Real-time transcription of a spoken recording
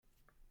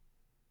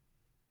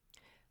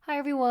Hi,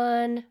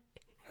 everyone.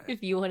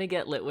 If you want to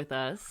get lit with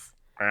us,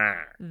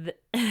 th-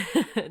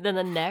 then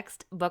the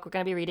next book we're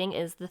going to be reading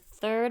is the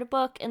third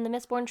book in the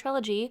Mistborn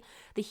trilogy,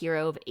 The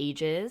Hero of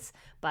Ages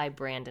by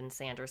Brandon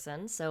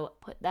Sanderson. So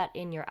put that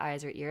in your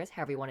eyes or ears,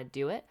 however you want to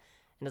do it.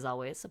 And as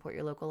always, support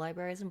your local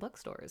libraries and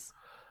bookstores.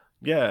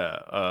 Yeah,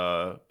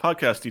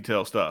 podcast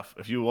detail stuff.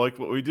 If you like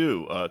what we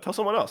do, tell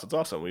someone else. It's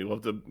awesome. We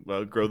love to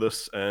grow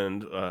this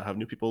and have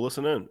new people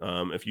listen in.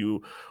 If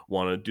you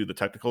want to do the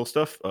technical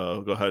stuff,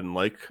 go ahead and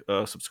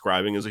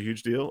subscribing is a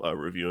huge deal.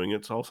 Reviewing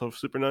it's also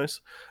super nice.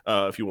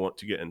 If you want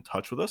to get in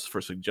touch with us for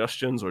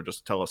suggestions or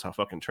just tell us how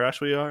fucking trash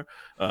we are,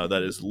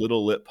 that is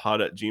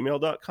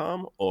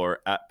littlelitpod@gmail.com or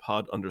at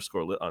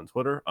pod_lit on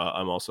Twitter.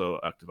 I'm also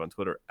active on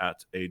Twitter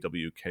at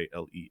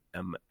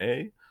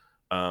AWKLEMA.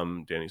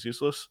 Danny's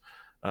useless.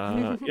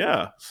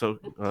 So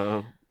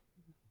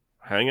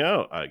hang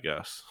out, I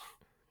guess.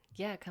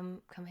 Yeah,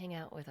 come hang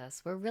out with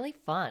us. We're really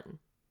fun.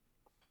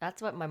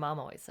 That's what my mom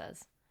always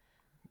says.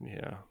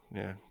 Yeah,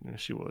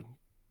 she would.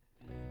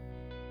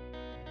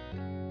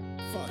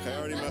 Fuck, I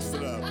already messed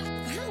it up. Wow,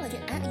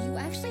 you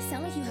actually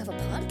sound like you have a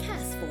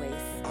podcast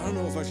voice. I don't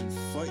know if I should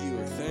fight you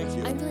or thank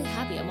you. I'm really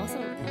happy. I'm also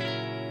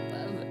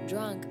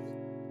drunk.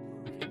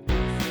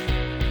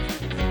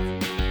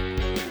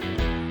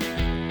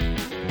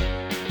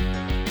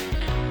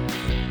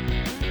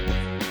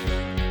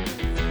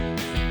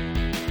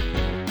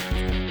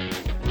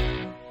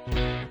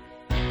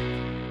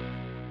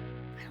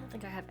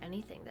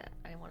 Anything that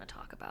I want to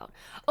talk about.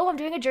 Oh, I'm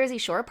doing a Jersey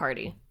Shore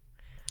party.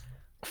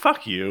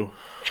 Fuck you.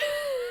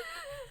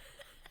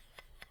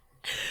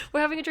 We're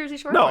having a Jersey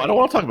Shore party. No, I don't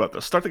want to talk about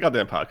this. Start the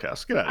goddamn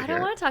podcast. Get out of here. I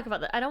don't want to talk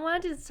about that. I don't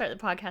want to start the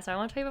podcast. I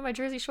want to tell you about my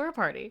Jersey Shore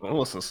party. I don't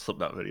listen to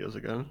Slipknot videos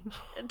again.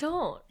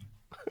 Don't.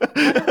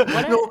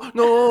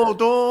 No,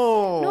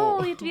 don't.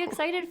 No, you have to be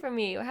excited for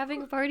me. We're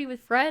having a party with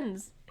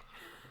friends.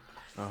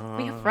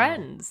 We have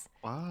friends.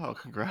 Wow,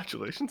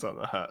 congratulations on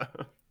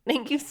that.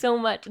 Thank you so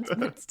much.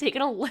 It's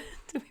taken we've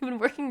been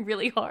working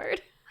really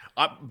hard.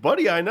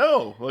 Buddy, I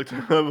know.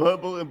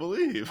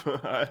 Believe.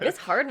 It's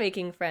hard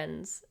making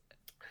friends.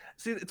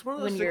 See, it's one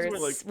of those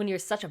things when you're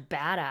such a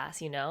badass,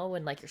 you know,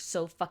 when you're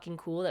so fucking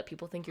cool that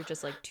people think you're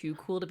just too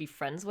cool to be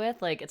friends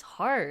with. It's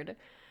hard.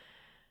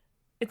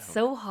 It's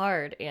so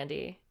hard,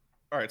 Andy.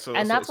 All right, so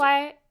that's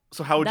why.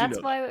 So how would you know?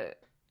 That's why.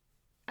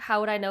 How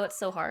would I know it's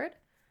so hard?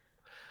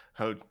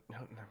 No,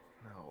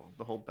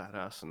 the whole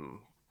badass and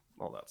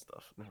all that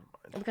stuff. Never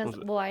mind. Because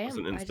I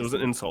am. It was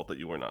an insult that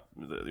you were not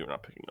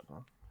picking up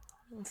on.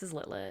 This is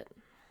lit.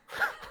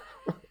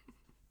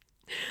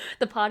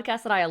 The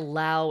podcast that I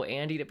allow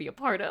Andy to be a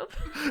part of.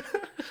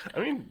 I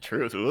mean,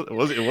 truth. It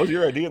was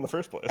your idea in the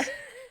first place.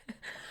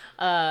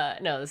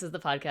 No, this is the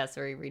podcast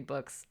where we read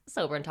books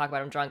sober and talk about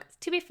them drunk.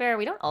 To be fair,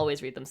 we don't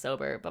always read them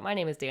sober, but my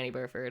name is Danny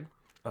Burford.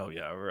 Oh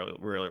yeah, I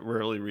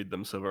rarely read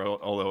them sober.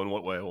 Although in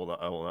what way I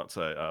will not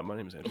say. My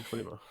name is Andrew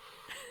Klima.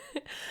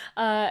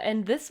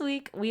 And this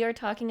week we are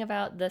talking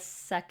about the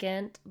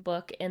second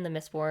book in the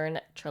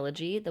Mistborn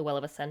trilogy, The Well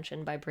of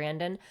Ascension by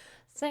Brandon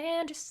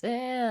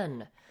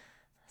Sanderson.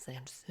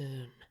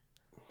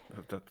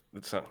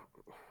 That's not.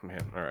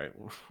 Man, all right.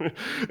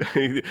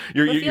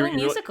 We're feeling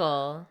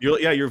musical.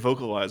 You're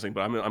vocalizing,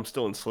 but I'm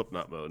still in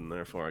Slipknot mode, and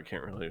therefore I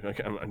can't really.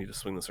 I need to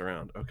swing this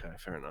around. Okay,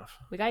 fair enough.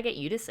 We gotta get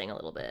you to sing a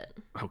little bit.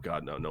 Oh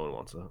God, no one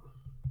wants that.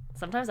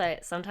 Sometimes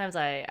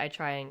I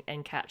try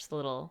and catch the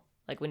little.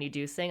 When you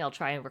do sing, I'll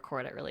try and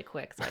record it really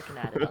quick so I can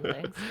add it on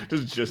things.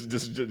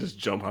 just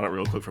jump on it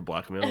real quick for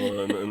blackmail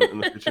in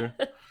the future.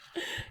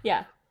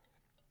 Yeah.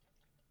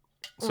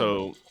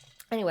 So.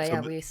 Anyway,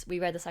 we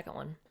read the second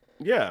one.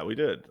 Yeah, we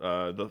did.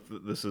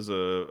 This is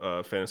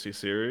a fantasy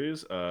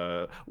series. We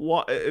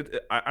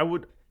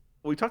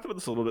talked about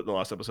this a little bit in the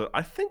last episode.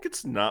 I think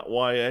it's not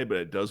YA, but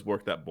it does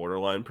work that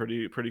borderline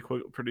pretty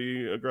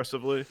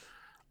aggressively.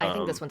 I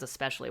think this one's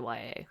especially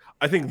YA.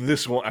 I think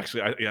this one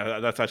actually,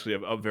 that's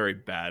actually a very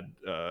bad,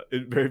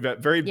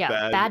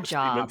 bad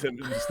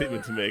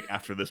statement to make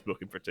after this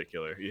book in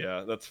particular.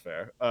 Yeah, that's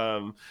fair.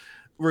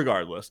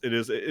 Regardless, it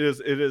is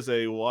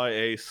a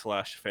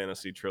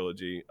YA/fantasy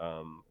trilogy.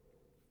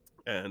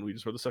 And we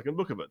just read the second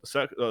book of it.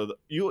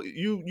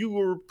 You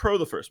were pro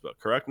the first book,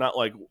 correct? Not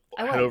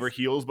head over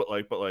heels, but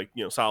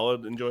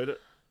solid. Enjoyed it.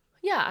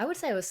 Yeah, I would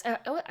say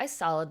I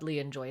solidly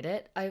enjoyed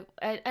it. I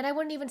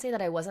wouldn't even say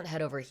that I wasn't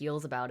head over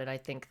heels about it. I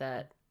think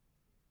that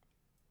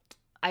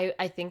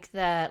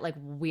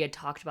we had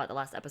talked about the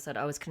last episode.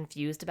 I was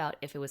confused about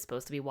if it was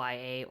supposed to be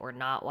YA or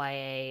not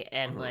YA,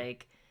 and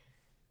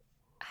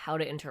how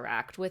to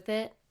interact with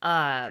it.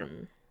 Sure.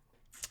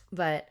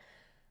 But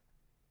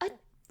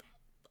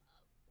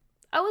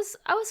I was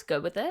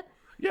good with it.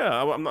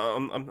 Yeah, I'm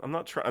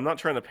not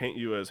trying to paint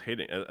you as a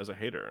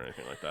hater or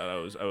anything like that.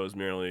 I was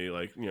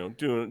merely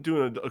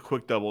doing a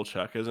quick double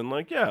check, as in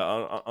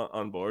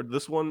on board.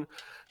 This one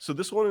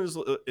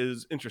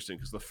is interesting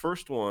because the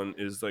first one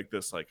is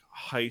this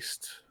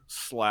heist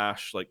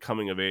 /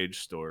 coming of age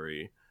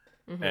story,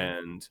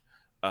 and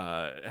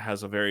it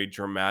has a very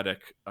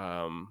dramatic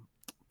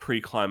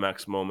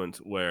pre-climax moment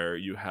where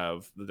you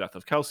have the death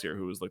of Kelsier,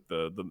 who is like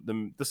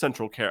the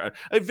central character.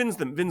 Vin's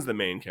the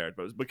main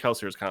character, but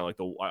Kelsier is kind of like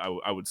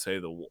I would say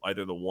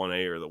either the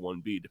 1A or the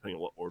 1B, depending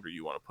on what order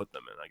you want to put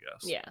them in, I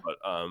guess. Yeah. But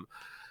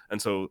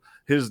and so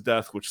his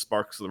death, which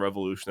sparks the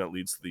revolution that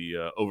leads to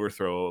the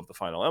overthrow of the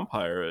final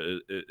empire,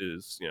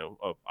 is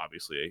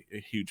obviously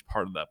a huge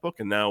part of that book.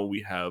 And now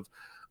we have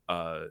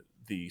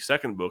the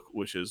second book,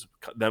 which is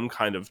them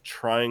kind of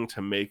trying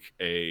to make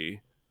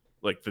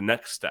take the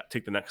next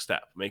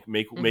step,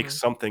 make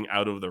something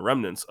out of the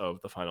remnants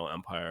of the final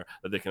empire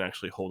that they can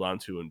actually hold on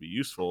to and be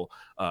useful.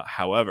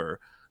 However,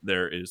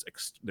 there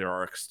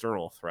are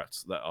external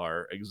threats that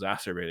are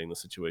exacerbating the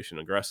situation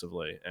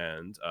aggressively,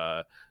 and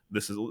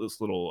this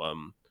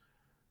little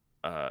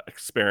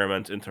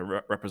experiment into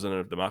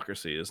representative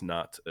democracy is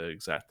not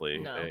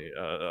exactly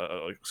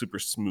a super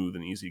smooth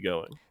and easy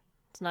going.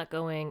 It's not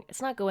going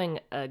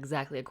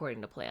exactly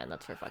according to plan,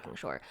 that's for fucking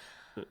sure.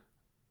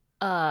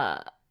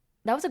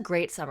 That was a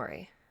great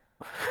summary.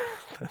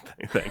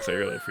 Thanks, I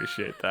really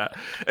appreciate that.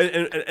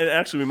 And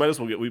actually, we might as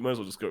well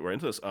just go right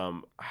into this.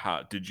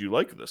 How did you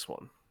like this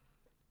one?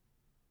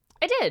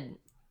 I did.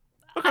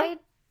 Okay.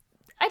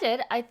 I did.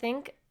 I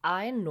think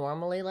I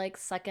normally like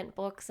second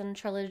books and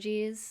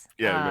trilogies.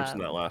 Yeah, we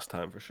mentioned that last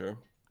time for sure.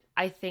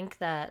 I think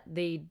that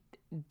they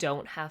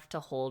don't have to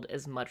hold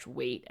as much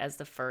weight as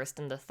the first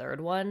and the third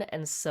one,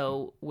 and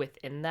so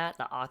within that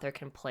the author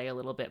can play a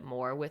little bit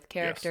more with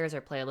characters,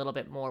 or play a little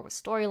bit more with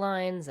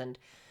storylines, and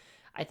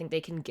I think they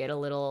can get a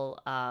little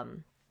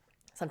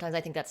sometimes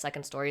I think that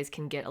second stories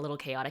can get a little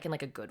chaotic in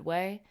like a good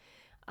way,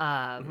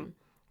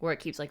 where it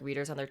keeps like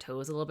readers on their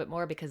toes a little bit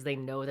more because they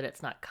know that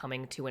it's not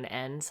coming to an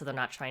end, so they're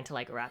not trying to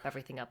like wrap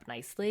everything up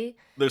nicely.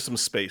 There's some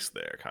space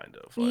there, kind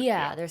of.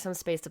 There's some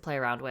space to play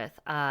around with.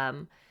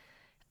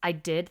 I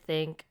did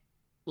think,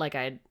 like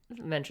I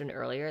mentioned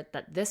earlier,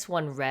 that this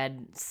one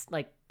read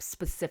like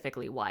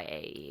specifically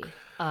YA.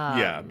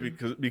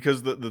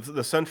 Because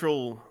the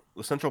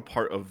central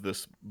part of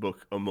this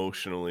book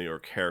emotionally, or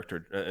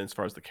character, as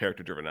far as the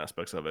character driven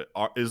aspects of it,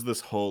 is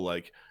this whole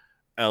like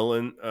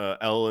Ellen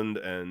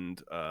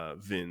and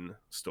Vin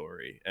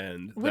story,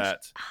 and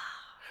that.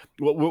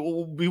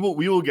 Well, we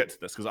will get to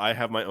this because I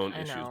have my own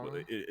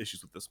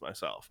issues with this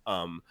myself.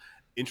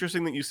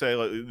 Interesting that you say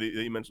that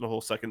you mentioned the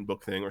whole second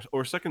book thing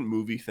or second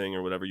movie thing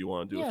or whatever you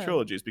want to do with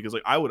trilogies, because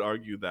like I would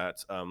argue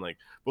that like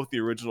both the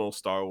original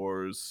Star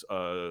Wars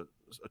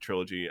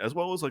trilogy as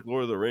well as like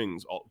Lord of the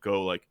Rings all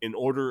go like in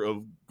order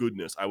of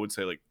goodness. I would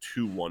say like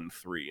 2, 1,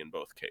 3 in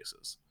both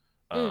cases.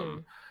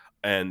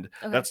 And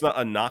that's not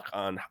a knock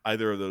on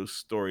either of those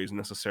stories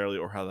necessarily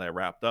or how they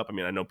wrapped up. I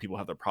mean, I know people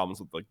have their problems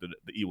with like the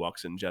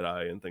Ewoks and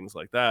Jedi and things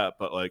like that,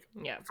 but like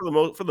for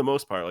the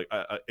most part, like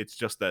it's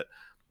just that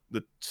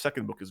the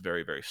second book is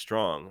very, very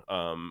strong,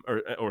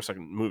 or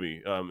second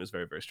movie is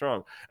very, very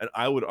strong, and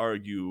I would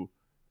argue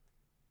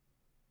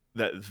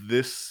that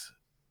this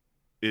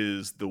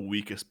is the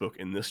weakest book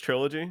in this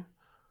trilogy.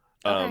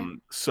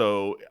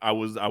 So I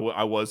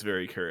was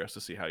very curious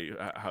to see how you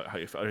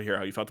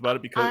felt about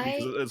it,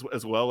 because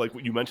as well, like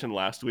what you mentioned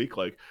last week,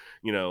 like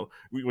when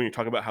you're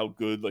talking about how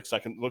good like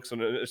second looks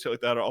and shit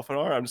like that often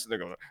are, I'm just sitting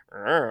there going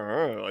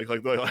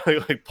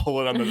like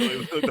pulling on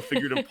the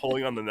figurative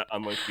pulling on the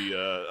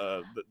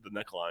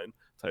neckline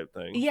type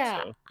thing.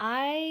 Yeah,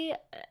 so.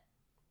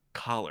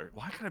 Collar.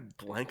 Why did I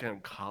blank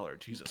on collar?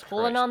 Jesus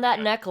pulling Christ. on that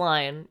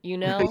neckline,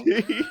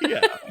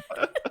 Yeah.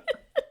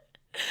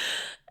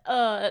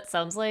 It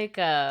sounds like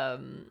a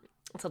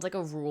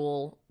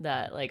rule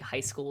that like high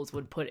schools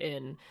would put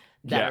in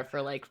that are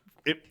for like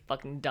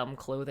fucking dumb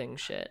clothing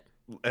shit.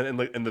 And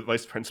the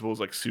vice principal is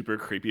like super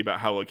creepy about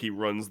how like he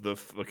runs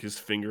his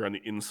finger on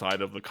the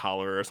inside of the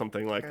collar or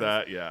something like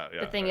that. Yeah.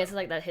 The thing is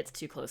like that hits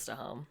too close to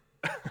home.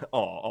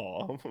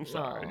 Oh, I'm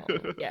sorry.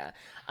 Yeah.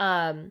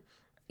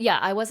 Yeah,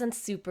 I wasn't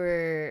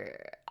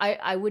super.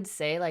 I would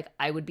say like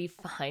I would be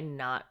fine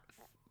not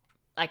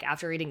like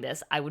after reading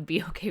this, I would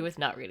be okay with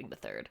not reading the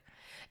third.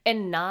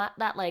 And not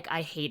that like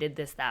I hated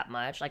this that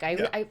much. Like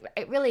I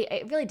really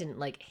didn't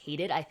like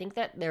hate it. I think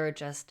that there were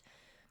just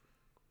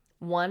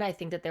I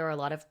think that there were a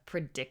lot of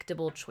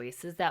predictable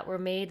choices that were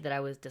made that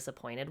I was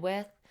disappointed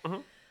with.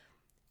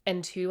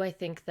 And 2, I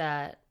think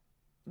that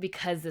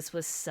because this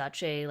was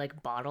such a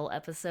like bottle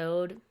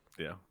episode,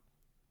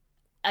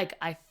 like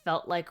I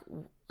felt like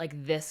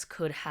this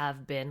could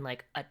have been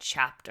like a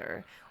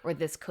chapter, or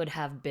this could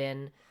have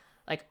been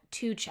like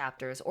 2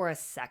 chapters or a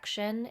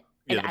section,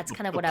 and that's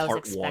kind of what I was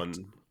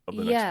expecting. Of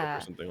the next book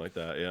or something like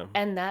that, yeah.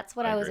 And that's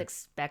what I was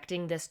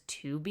expecting this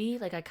to be.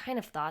 Like I kind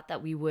of thought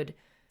that we would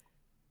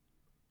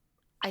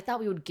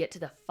get to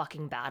the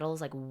fucking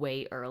battles like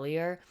way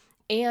earlier,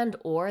 and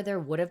or there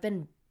would have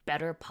been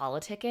better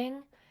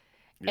politicking.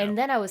 Yeah. And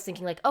then I was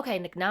thinking like, okay,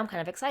 Nick, now I'm kind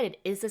of excited.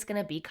 Is this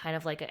going to be kind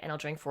of like and I'll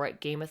drink for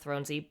it, Game of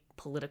Thronesy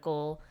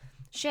political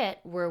shit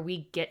where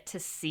we get to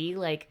see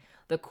like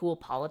the cool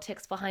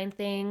politics behind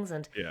things?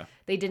 And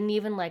they didn't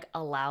even like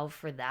allow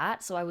for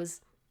that. So I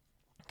was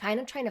kind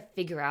of trying to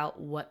figure out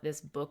what this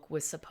book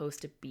was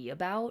supposed to be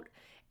about,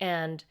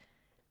 and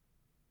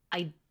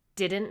I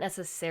didn't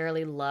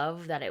necessarily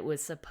love that it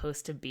was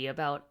supposed to be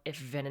about if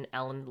Vin and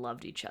Ellen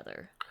loved each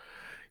other.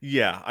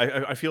 Yeah,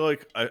 I feel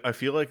like I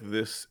feel like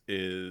this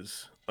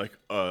is like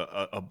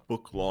a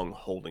book long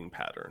holding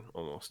pattern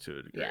almost to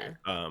a degree.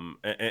 Yeah.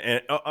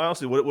 And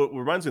honestly, what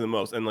reminds me the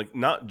most, and like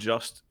not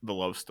just the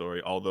love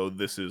story, although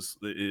this is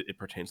it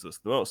pertains to this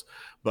the most,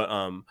 but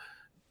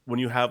when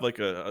you have like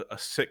a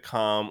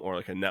sitcom or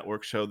like a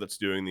network show that's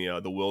doing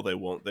the will they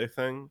won't they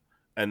thing,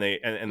 and they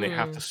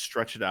have to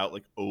stretch it out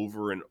like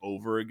over and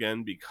over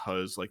again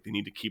because like they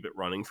need to keep it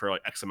running for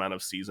like X amount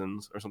of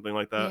seasons or something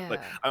like that. Like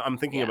Yeah. I'm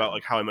thinking Yeah. about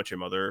like How I Met Your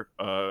Mother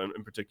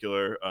in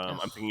particular. I'm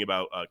Ugh. thinking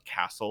about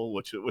Castle,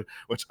 which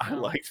I Oh.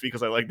 liked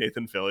because I like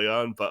Nathan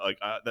Fillion, but like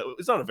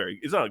it's not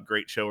a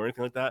great show or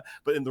anything like that.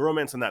 But in the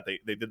romance in that they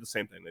did the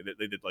same thing.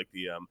 They did like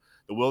the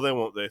will they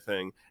won't they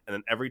thing, and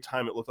then every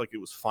time it looked like it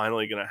was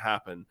finally going to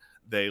happen,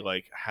 they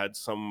like had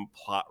some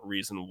plot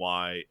reason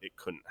why it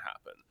couldn't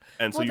happen,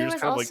 and so Well, you're there just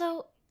was kind of like,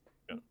 also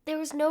there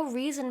was no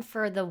reason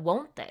for the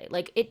won't they.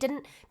 Like it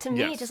didn't to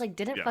me. It yes, just like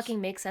didn't yes,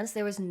 fucking make sense.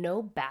 There was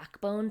no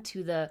backbone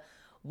to the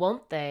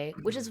won't they,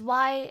 which is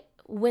why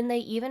when they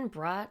even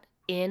brought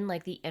in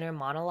like the inner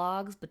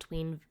monologues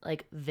between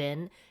like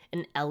Vin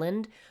and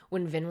Ellen,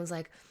 when Vin was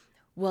like,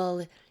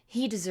 "Well,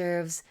 he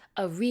deserves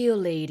a real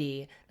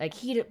lady," like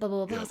blah blah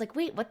blah. I yeah. was like,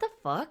 "Wait, what the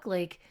fuck?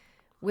 Like,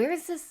 where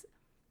is this?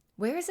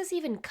 Where is this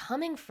even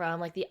coming from?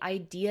 Like the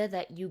idea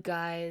that you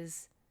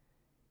guys."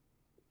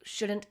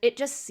 Shouldn't it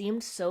just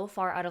seemed so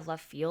far out of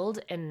left field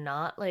and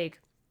not like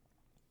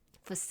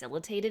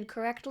facilitated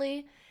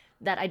correctly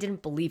that I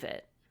didn't believe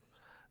it.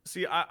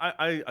 See,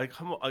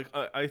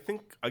 I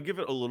think I give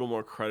it a little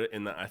more credit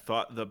in that I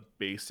thought the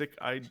basic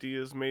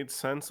ideas made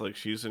sense. Like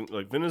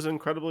like Vin is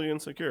incredibly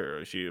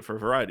insecure. She for a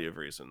variety of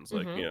reasons.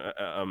 Like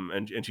Mm-hmm.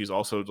 and she's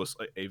also just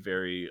like a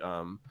very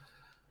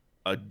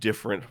a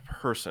different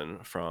person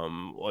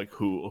from like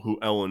who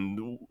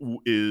Ellen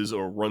is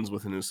or runs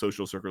within his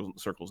social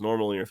circles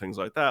normally or things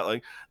like that.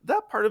 Like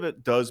that part of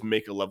it does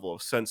make a level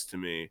of sense to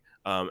me.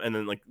 And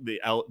then like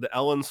the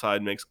Ellen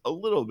side makes a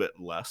little bit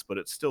less, but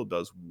it still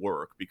does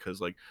work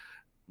because like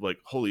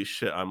holy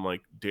shit, I'm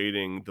like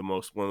dating one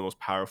of the most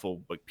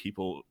powerful like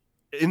people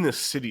in this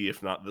city,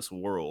 if not this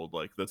world.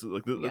 Like that's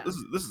like Yeah. this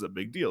is a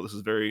big deal. This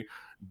is very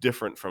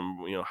different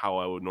from how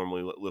I would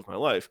normally live my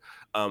life.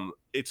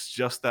 It's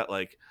just that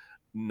like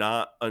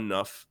not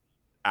enough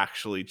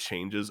actually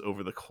changes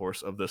over the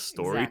course of this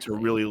story to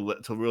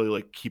Exactly. really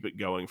like keep it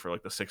going for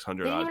like the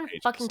 600 They didn't odd even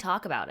pages. fucking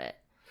talk about it.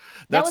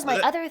 That That's was my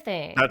other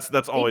thing. that's They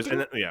always, and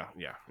didn't.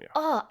 yeah.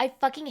 Oh, I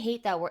fucking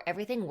hate that where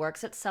everything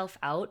works itself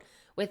out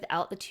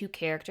without the two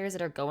characters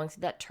that are going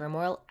through that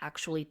turmoil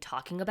actually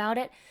talking about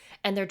it,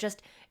 and they're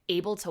just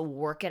able to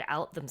work it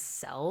out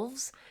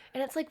themselves.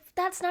 And it's like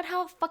that's not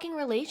how a fucking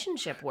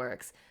relationship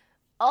works.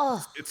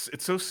 Oh, It's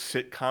so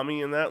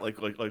sitcom-y in that like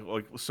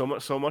so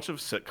much of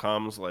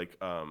sitcoms like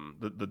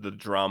the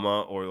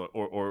drama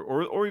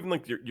or even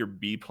like your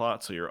B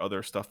plot, so your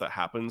other stuff that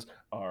happens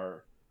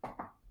are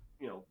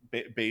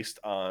based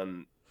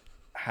on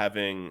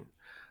having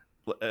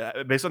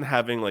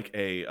like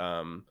a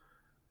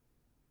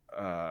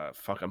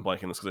fuck, I'm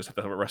blanking this because I just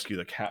have to rescue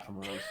the cat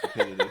from her own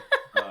stupidity.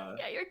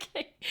 yeah, you're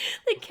kidding.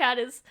 The cat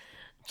is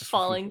Just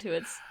falling to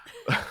its.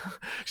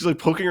 she's like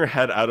poking her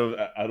head out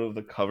of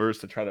the covers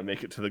to try to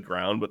make it to the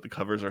ground, but the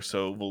covers are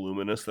so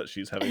voluminous that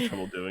she's having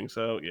trouble doing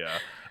so. Yeah.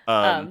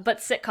 But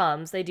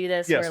sitcoms, they do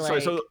this Yes. where Sorry.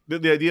 like, So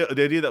the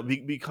idea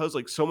that because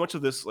like so much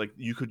of this, like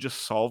you could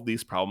just solve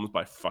these problems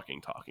by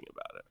fucking talking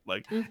about it.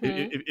 Like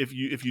mm-hmm, if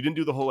you didn't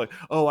do the whole like,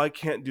 oh, I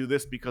can't do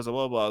this because of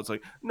blah blah. It's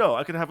like, no,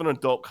 I could have an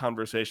adult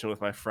conversation with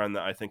my friend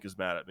that I think is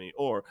mad at me,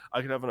 or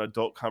I could have an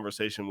adult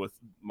conversation with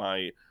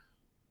my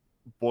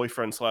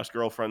boyfriend slash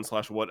girlfriend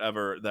slash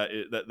whatever that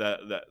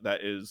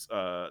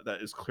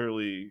is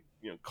clearly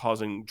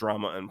causing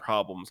drama and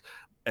problems,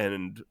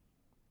 and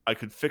I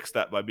could fix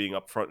that by being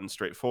upfront and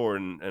straightforward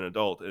and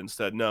adult.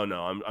 Instead, no,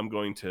 I'm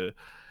going to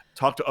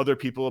talk to other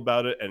people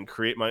about it and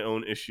create my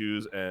own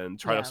issues and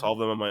try to yeah. solve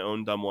them in my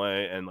own dumb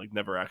way and like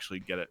never actually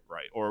get it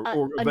right or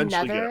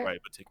eventually get it Another right,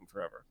 but taking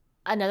forever.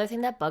 another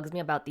thing that bugs me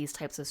about these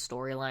types of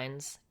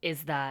storylines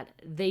is that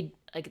they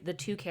like the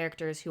two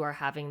characters who are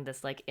having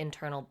this like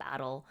internal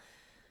battle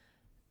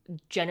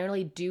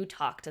generally do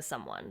talk to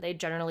someone. They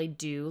generally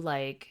do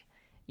like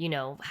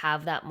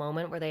have that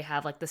moment where they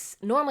have like this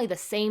normally the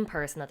same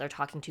person that they're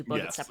talking to both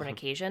at Yes. separate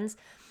occasions.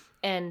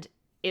 And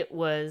it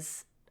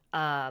was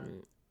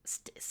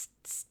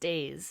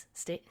stays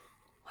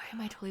why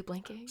am I totally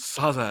blanking?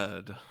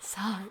 Sazed.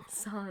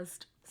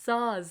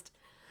 Sazed.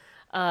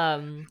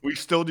 We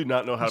still do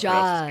not know how to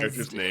pronounce this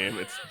character's Jazzed. name.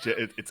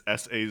 It's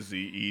Sazed,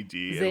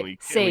 and we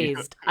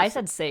Sazed. I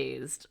said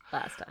Sazed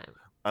last time.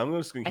 I'm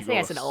just gonna I keep think going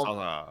I with said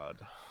old.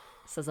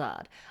 Sazed.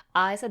 Sazad.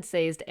 I said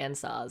Sazed and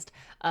Sazed.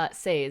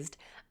 Sazed.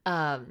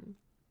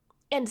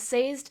 And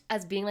Sazed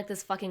as being like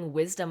this fucking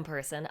wisdom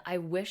person, I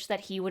wish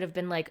that he would have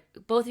been like,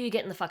 both of you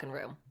get in the fucking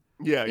room.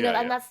 Yeah, You know, yeah,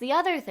 and yeah. that's the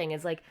other thing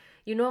is like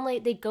you normally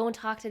they go and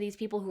talk to these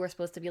people who are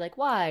supposed to be like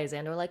wise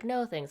and or like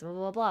know things, blah blah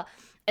blah blah.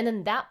 And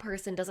then that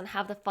person doesn't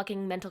have the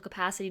fucking mental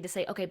capacity to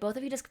say, okay, both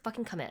of you just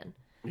fucking come in.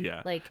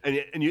 Yeah, Like, and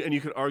you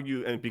could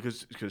argue, and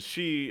because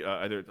she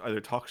either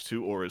talks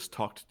to or is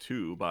talked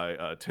to by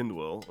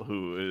Tindwyl,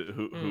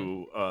 mm,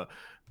 who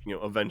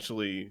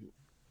eventually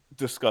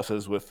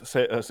discusses with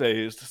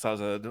Sazed,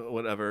 Sazed,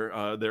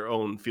 whatever, their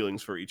own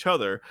feelings for each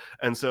other,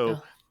 and so.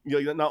 ugh,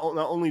 Not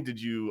only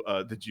did you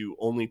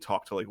only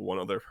talk to like one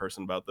other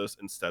person about this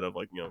instead of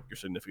like your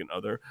significant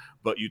other,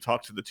 but you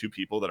talked to the two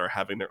people that are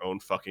having their own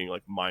fucking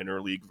like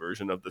minor league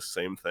version of the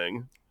same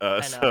thing.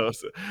 I know.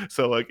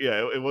 So like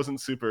yeah, it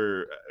wasn't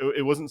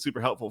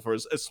super helpful for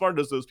as smart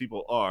as those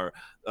people are,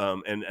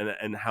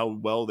 and how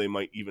well they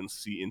might even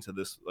see into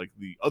this like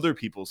the other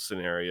people's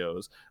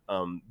scenarios.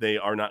 They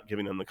are not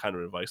giving them the kind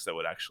of advice that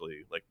would actually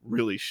like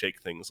really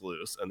shake things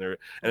loose, and Yeah.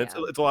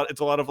 it's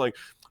a lot of like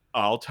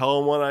I'll tell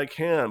them what I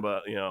can,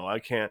 but I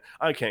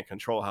can't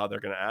control how they're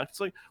going to act. It's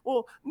like,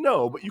 well,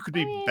 no, but you could I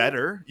be mean,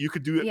 better. You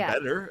could do it yeah.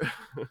 better.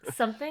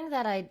 Something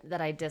that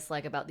I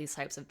dislike about these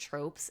types of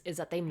tropes is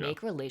that they Yeah.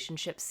 make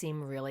relationships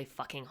seem really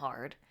fucking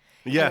hard.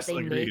 And that Yes, they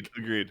agreed, make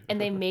agreed.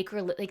 and they make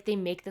like they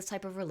make this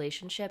type of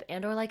relationship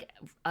and or like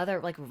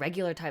other like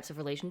regular types of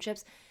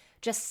relationships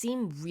just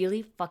seem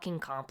really fucking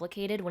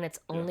complicated when it's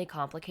Yeah, only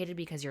complicated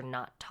because you're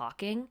not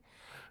talking.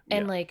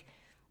 And yeah, like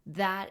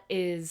that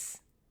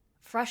is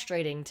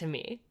frustrating to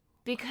me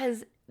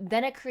because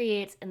then it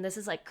creates and this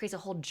is like creates a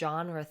whole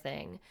genre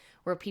thing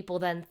where people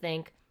then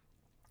think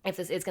if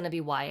this is going to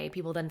be YA,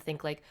 people then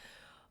think like,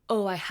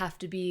 oh, I have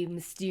to be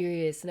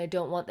mysterious and I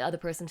don't want the other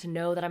person to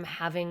know that I'm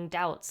having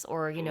doubts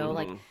or,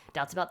 like hmm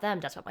doubts about them,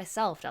 doubts about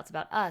myself, doubts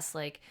about us,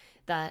 like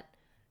that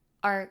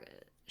are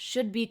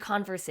should be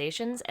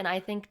conversations and I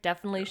think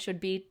definitely should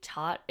be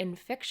taught in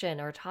fiction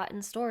or taught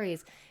in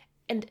stories.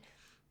 And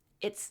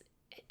it's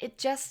it's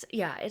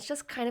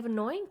just kind of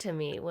annoying to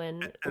me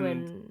and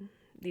when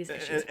these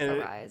issues and, and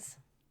it, arise.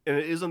 and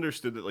it is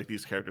understood that like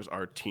these characters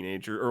are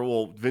teenager, or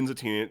well, Vin's a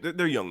teenager.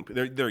 They're young.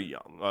 They're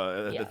young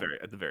Yeah.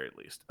 at the very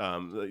least.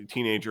 Like,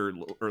 teenager,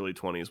 early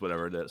 20s,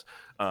 whatever it is.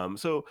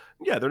 So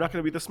yeah, they're not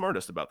going to be the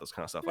smartest about this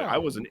kind of stuff. Like I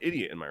was No, an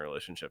idiot in my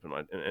relationship in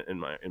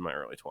my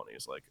early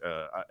 20s. Like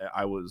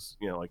I was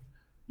like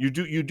you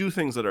do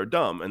things that are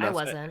dumb, and I that's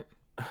wasn't.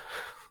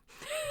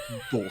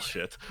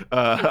 bullshit.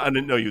 I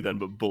didn't know you then,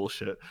 but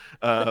bullshit.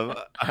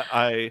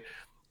 I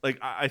like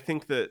I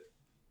think that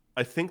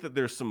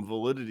there's some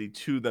validity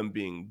to them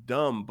being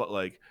dumb, but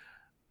like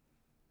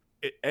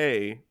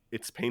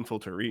it's painful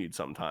to read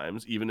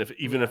sometimes, Yeah. even if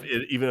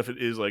it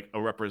is like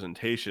a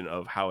representation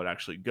of how it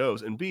actually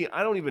goes, and B,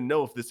 I don't even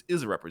know if this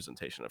is a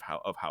representation of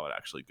how it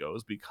actually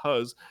goes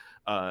because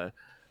uh,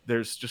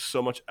 there's just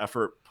so much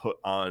effort put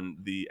on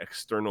the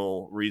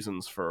external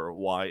reasons for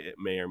why it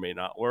may or may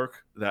not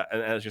work. That,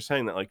 and as you're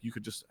saying that, like you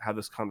could just have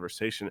this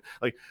conversation,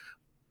 like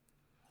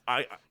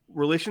I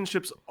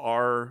relationships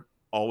are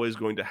always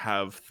going to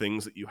have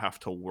things that you have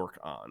to work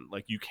on.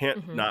 Like you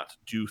can't Hmm. not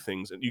do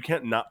things and you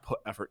can't not put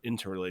effort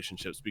into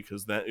relationships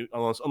because that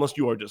unless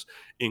you are just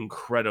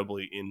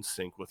incredibly in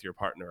sync with your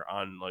partner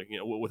on like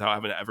without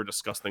having to ever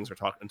discuss things or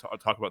talk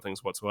about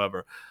things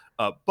whatsoever.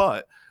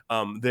 But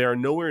they are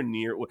nowhere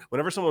near.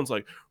 Whenever someone's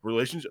like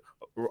relationship,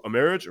 a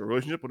marriage, a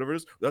relationship, whatever it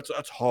is,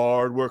 that's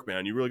hard work,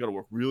 man. You really got to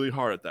work really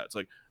hard at that. It's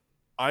like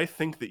I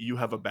think that you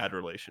have a bad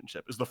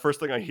relationship is the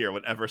first thing I hear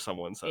whenever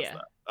someone says Yeah.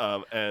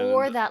 that. And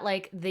Or that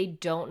like they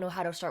don't know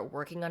how to start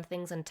working on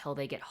things until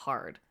they get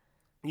hard.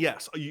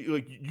 yes,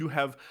 you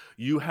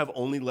have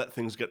only let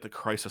things get to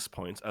crisis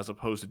points as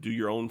opposed to do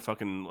your own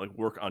fucking like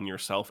work on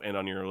yourself and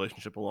on your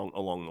relationship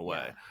along the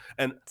way. Yeah.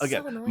 And It's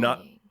again, so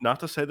annoying. not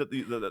to say that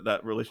that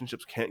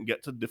relationships can't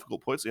get to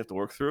difficult points you have to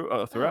work through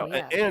Oh throughout.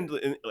 yeah.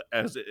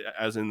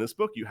 As in this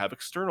book, you have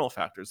external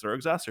factors that are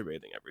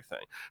exacerbating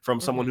everything. From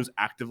someone Hmm. who's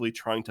actively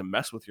trying to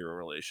mess with your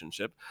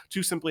relationship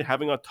to simply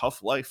having a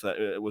tough life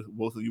that with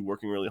both of you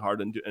working really hard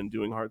and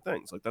doing hard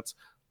things. Like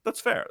that's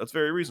fair. That's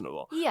very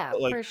reasonable. Yeah,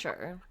 But like for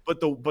sure. but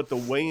the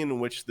way in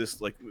which this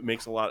like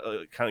makes a lot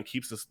kind of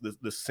keeps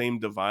this same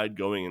divide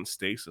going in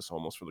stasis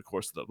almost for the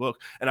course of the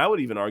book. And I would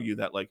even argue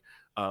that like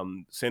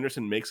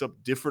Sanderson makes up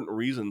different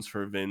reasons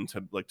for Vin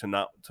to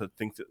not to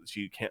think that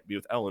she can't be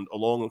with Ellen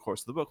along the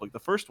course of the book. Like the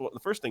first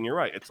thing, you're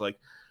right, it's like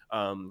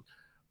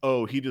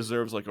oh, he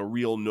deserves like a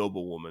real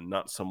noble woman,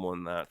 not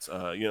someone that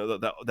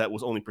that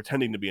was only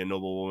pretending to be a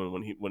noble woman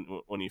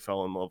when he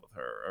fell in love with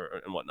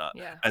her and whatnot.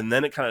 Yeah. And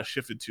then it kind of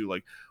shifted to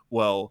like,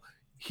 well,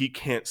 he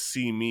can't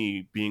see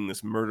me being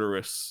this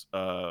murderous,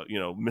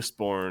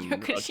 mistborn,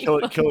 Because she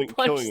fucking punched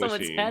killing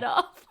someone's machine. head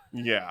off.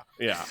 Yeah,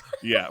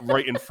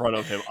 right in front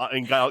of him,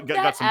 and got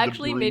That some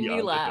actually made debris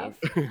me onto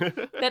laugh.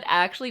 him. That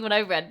actually, when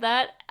I read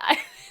that,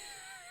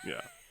 Yeah,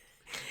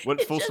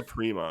 went it full just,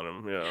 supreme on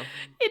him. Yeah,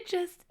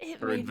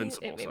 it or made me,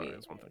 invincible. Sorry,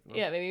 that's one thing.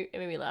 yeah, it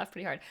made me laugh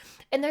pretty hard.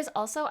 And there's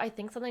also, I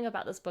think, something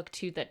about this book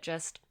too that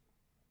just,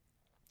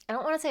 I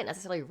don't want to say it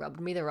necessarily rubbed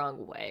me the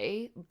wrong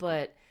way,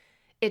 but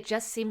it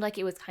just seemed like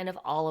it was kind of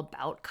all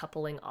about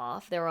coupling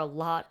off. There were a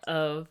lot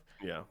of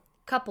Yeah,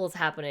 couples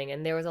happening,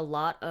 and there was a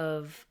lot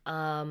of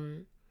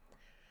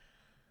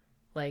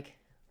like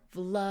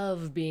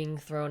love being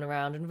thrown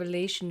around and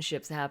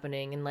relationships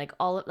happening and like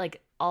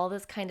all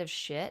this kind of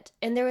shit.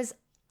 And there was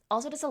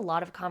also just a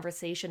lot of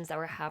conversations that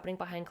were happening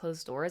behind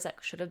closed doors that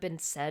should have been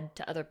said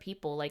to other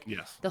people, like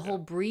Yes. the whole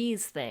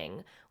Breeze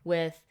thing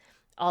with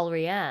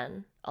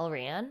Alrianne.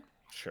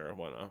 Sure,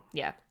 why not?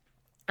 Yeah.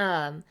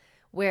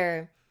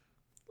 Where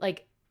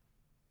like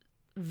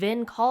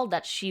Vin called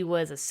that she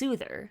was a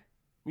soother,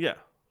 Yeah.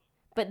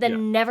 but then Yeah.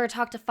 never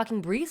talked to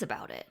fucking Breeze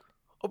about it.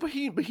 Oh, but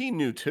he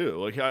knew too.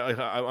 Like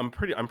I'm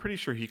pretty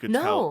sure he could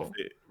No. tell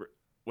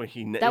when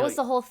he That was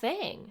the whole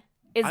thing.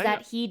 Is I-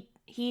 that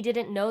he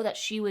didn't know that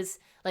she was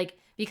like,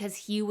 because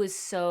he was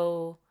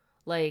so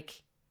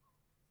like,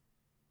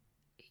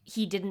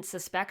 he didn't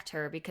suspect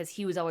her because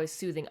he was always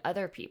soothing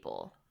other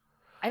people.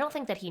 I don't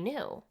think that he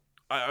knew.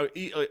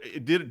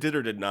 It did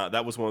or did not.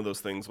 That was one of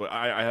those things where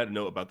I had a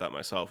note about that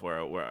myself,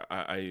 where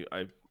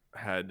I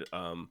had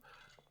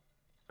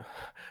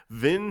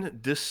Vin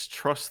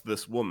distrusts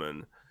this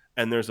woman,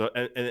 and there's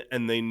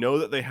and they know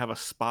that they have a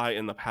spy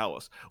in the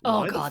palace. Oh,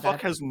 Why God, the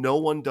fuck that- has no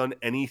one done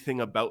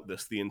anything about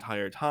this the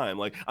entire time?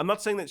 Like, I'm not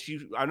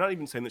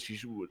even saying that she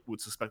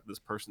would suspect this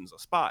person's a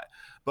spy,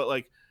 but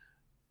like,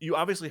 you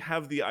obviously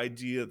have the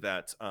idea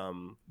that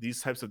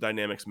these types of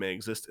dynamics may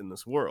exist in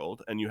this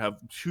world, and you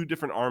have two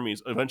different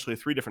armies, eventually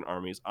three different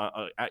armies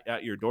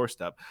at your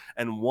doorstep,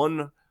 and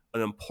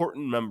an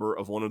important member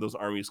of one of those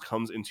armies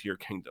comes into your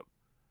kingdom,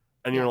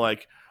 and you're Yeah.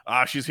 like,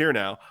 she's here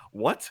now.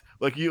 What?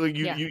 Like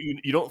Yeah.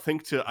 you don't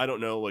think to, I don't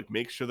know, like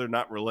make sure they're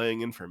not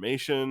relaying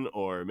information,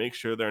 or make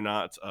sure they're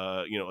not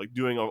like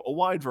doing a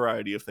wide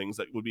variety of things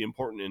that would be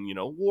important in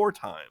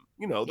wartime.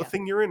 The Yeah.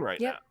 thing you're in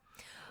right Yep. now.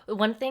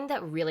 One thing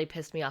that really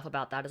pissed me off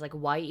about that is like,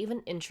 why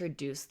even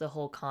introduce the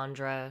whole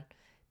Khandra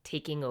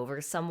taking over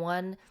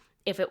someone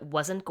if it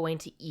wasn't going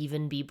to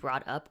even be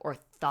brought up or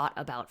thought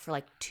about for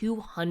like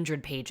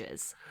 200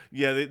 pages?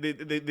 Yeah,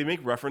 they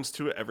make reference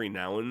to it every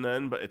now and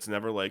then, but it's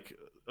never like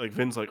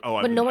Vin's like,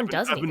 oh, But no one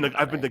does anything I've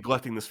been about it.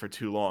 neglecting this for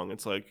too long.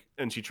 It's like,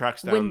 and she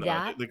tracks When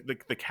down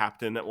that- the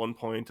captain at one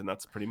point, and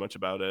that's pretty much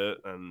about it.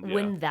 And yeah.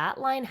 When that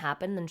line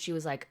happened, then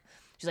she's like,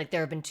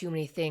 there have been too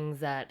many things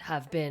that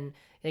have been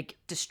like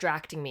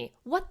distracting me.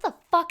 What the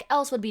fuck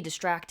else would be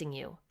distracting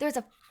you? There's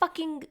a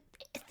fucking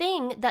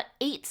thing that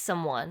ate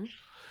someone.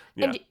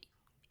 Yeah.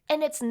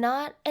 And it's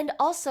not, and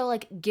also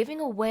like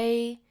giving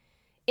away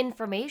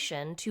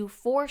information to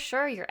for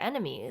sure your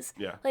enemies.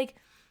 Yeah. Like,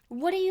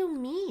 what do you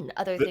mean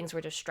other things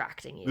were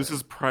distracting you? This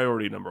is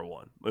priority number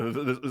one.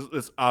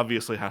 This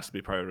obviously has to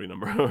be priority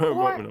number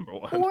or, number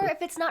one. or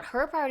if it's not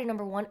her priority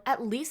number one,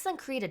 at least then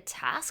create a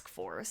task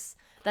force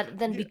that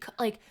then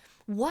like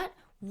what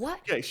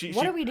Yeah,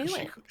 what are we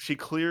doing? She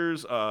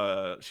clears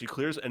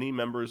any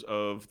members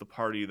of the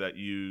party that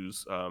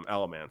use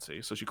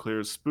allomancy. So she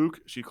clears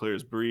Spook, she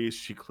clears Breeze,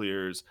 she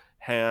clears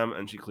Ham,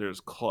 and she clears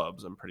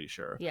Clubs, I'm pretty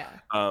sure. Yeah.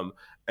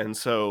 And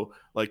so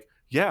like,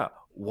 yeah,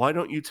 why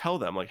don't you tell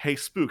them like, hey,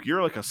 Spook,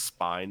 you're like a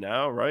spy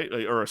now, right?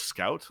 Like, or a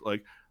scout.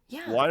 Like,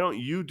 Yeah. why don't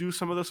you do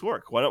some of this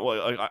work? Why don't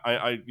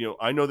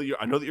I know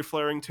that you're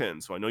flaring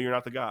tin, so I know you're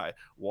not the guy.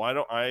 Why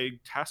don't I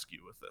task you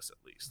with this at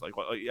least? Like,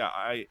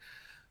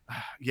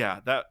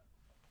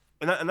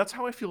 and that's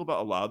how I feel about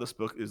a lot of this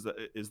book is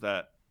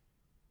that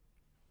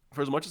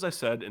for as much as I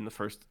said in the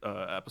first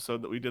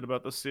episode that we did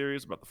about this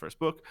series, about the first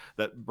book,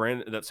 that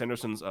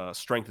Sanderson's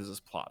strength is his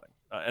plotting,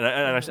 and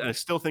I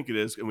still think it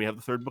is. And we have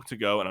the third book to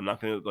go, and I'm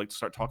not going to like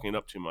start talking it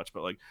up too much,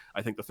 but like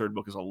I think the third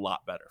book is a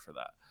lot better for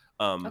that.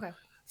 Okay.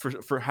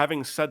 For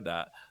having said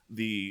that,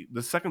 the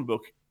second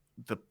book,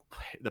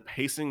 the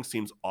pacing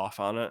seems off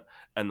on it,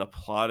 and the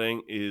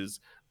plotting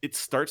it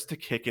starts to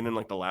kick in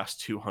like the last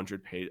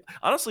 200 pages.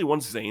 Honestly,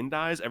 once Zane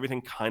dies, everything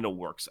kind of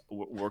works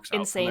out.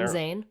 Insane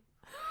Zane.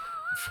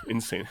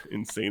 Insane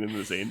in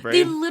the Zane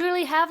They brain.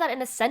 literally have that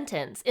in a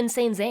sentence.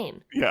 Insane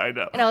Zane. Yeah, I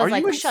know. And I was are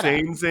like, you shut up.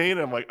 insane, Zane?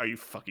 I'm like, are you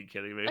fucking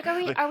kidding me? Like,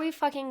 are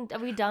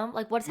we dumb?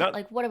 Like, what's Not-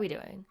 like, what are we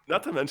doing?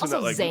 Not to mention Also,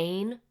 that like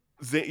Zane,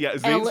 Zane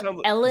sounds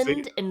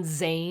Ellen, and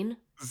Zane.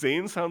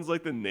 Zane sounds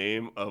like the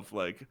name of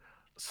like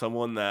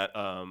someone that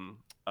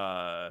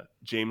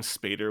James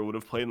Spader would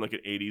have played in like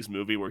an 80s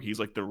movie where he's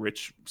like the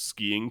rich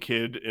skiing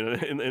kid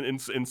in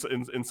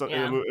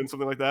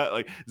something like that.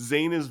 Like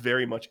Zane is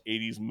very much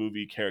 80s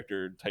movie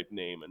character type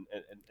name,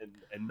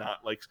 and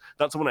not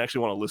someone I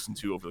actually want to listen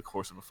to over the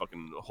course of a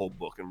fucking whole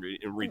book and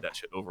read that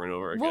shit over and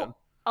over again. Well,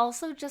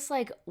 also just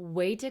like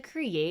way to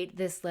create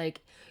this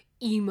like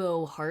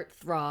emo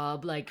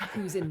heartthrob, like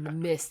who's in the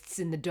mists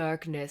in the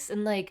darkness,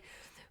 and like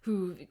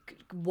who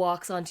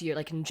walks onto your,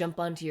 like, can jump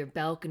onto your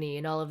balcony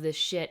and all of this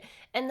shit.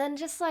 And then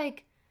just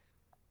like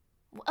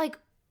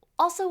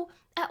also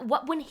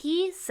when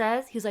he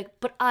says, he's like,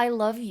 but I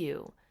love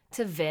you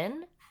to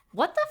Vin,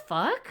 what the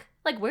fuck?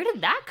 Like, where did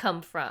that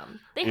come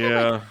from? They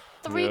had like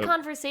 3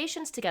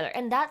 conversations together,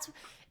 and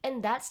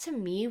that's to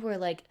me where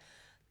like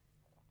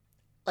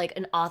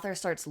an author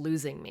starts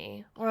losing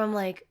me, where I'm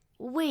like,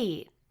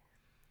 wait,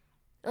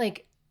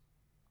 like,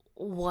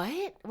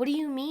 what do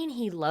you mean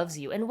he loves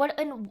you? And what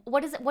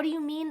is it, what do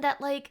you mean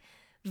that like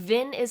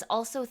Vin is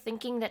also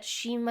thinking that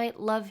she might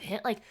love him.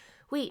 Like,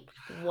 wait,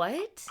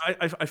 what?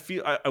 I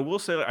feel I will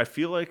say I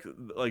feel like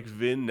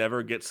Vin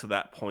never gets to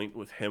that point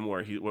with him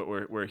where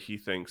he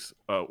thinks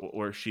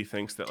where she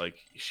thinks that like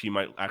she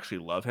might actually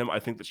love him. I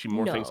think that she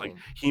more thinks like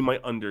No. he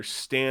might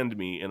understand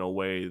me in a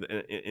way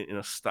in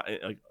a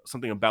like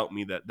something about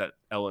me that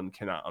Ellen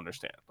cannot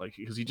understand. Like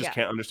because he just Yeah.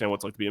 can't understand what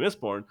it's like to be a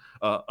Mistborn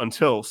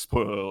until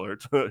spoiler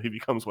alert he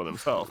becomes one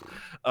himself.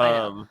 I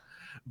know.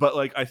 But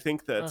like I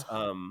think that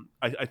Ugh.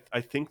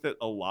 I think that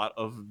a lot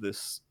of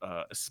this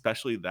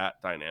especially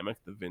that dynamic,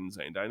 the Vin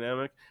Zane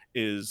dynamic,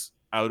 is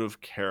out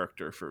of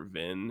character for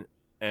Vin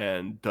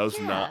and does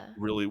not Yeah.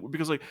 really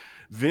because like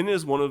Vin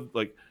is one of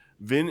like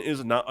Vin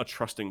is not a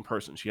trusting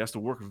person. She has to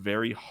work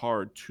very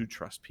hard to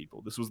trust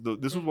people. This was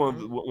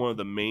Mm-hmm. one of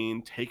the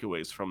main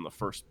takeaways from the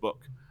first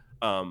book.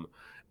 Um,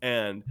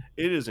 and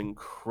it is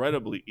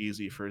incredibly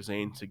easy for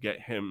Zane to get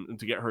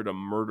her to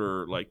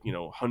murder like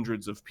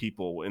hundreds of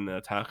people in the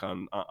attack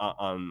on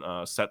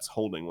Set's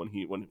Holding when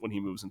he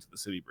moves into the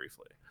city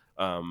briefly.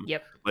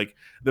 Yep. Like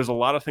there's a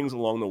lot of things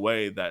along the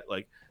way that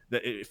like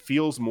that it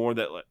feels more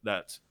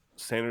that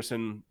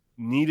Sanderson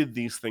needed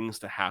these things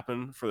to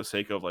happen for the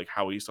sake of like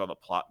how he saw the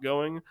plot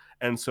going,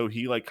 and so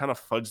he like kind of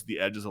fudged the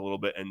edges a little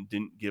bit and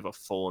didn't give a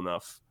full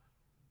enough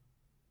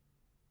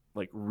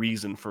like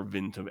reason for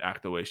Vin to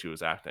act the way she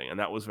was acting, and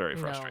that was very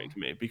frustrating No. to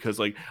me because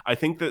like I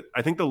think the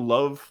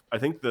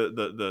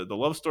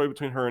love story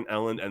between her and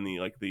Ellen and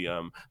the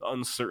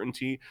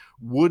uncertainty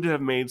would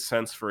have made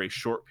sense for a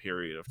short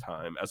period of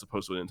time as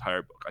opposed to an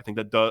entire book. I think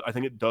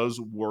it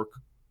does work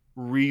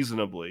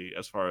reasonably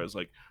as far as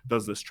like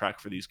does this track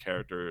for these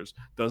characters,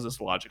 does this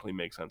logically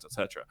make sense,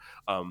 etc.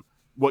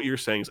 What you're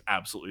saying is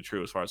absolutely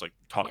true as far as like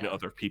talking to Yeah.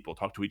 other people,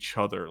 talk to each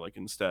other like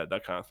instead,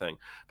 that kind of thing,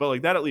 but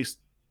like that at least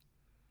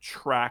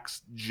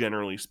tracks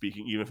generally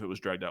speaking, even if it was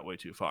dragged out way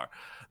too far.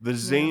 The Yeah.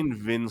 Zane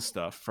Vin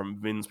stuff from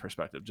Vin's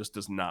perspective just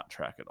does not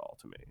track at all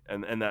to me,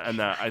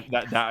 I,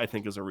 that I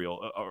think is a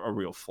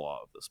real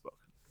flaw of this book.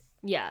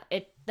 yeah.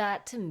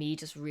 That to me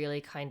just really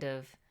kind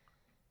of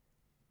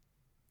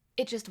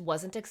it just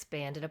wasn't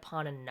expanded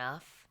upon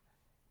enough,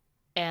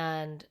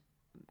 and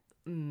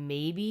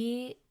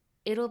maybe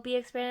it'll be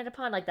expanded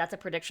upon. Like that's a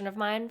prediction of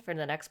mine for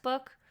the next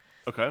book.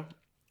 Okay,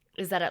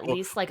 Is that at well,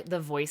 least like the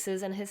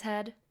voices in his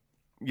head?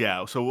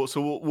 yeah. So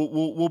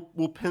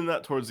we'll pin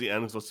that towards the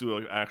end. So let's do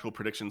like actual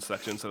prediction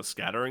section instead of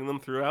scattering them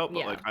throughout. But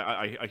Yeah. like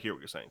I hear what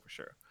you're saying for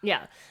sure.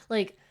 Yeah.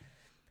 Like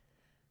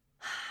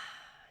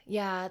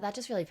yeah, that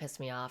just really pissed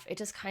me off. It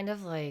just kind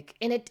of like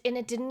and it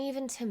didn't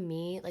even to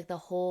me like the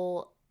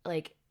whole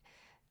like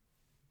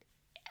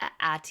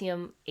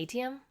ATM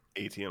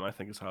ATM, I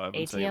think is how I've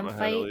been saying it in ATM my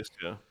head at fight. least.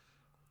 Yeah.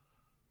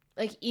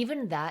 Like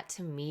even that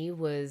to me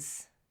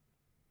was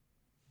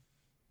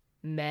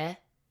meh.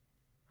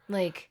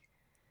 Like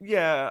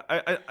Yeah,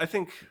 I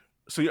think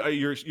so.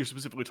 You're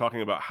specifically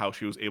talking about how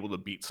she was able to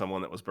beat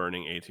someone that was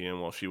burning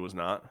ATM while she was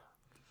not.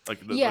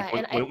 yeah, Like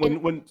and I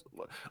and when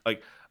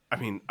like I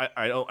mean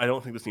I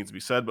don't think this needs to be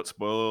said, but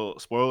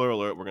spoiler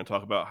alert, we're going to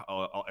talk about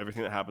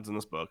everything that happens in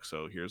this book.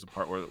 So here's a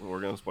part where we're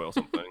going to spoil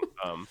something.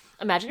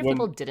 imagine if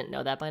people When didn't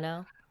know that by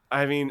now.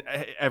 I mean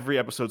every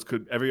episode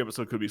could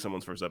be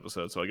someone's first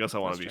episode, so I guess I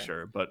want That's to be true.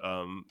 sure. But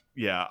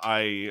yeah,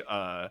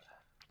 I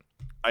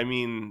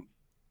mean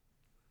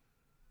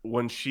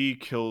when she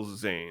kills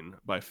Zane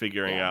by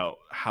figuring Yeah. out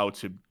how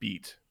to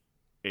beat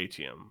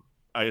ATM,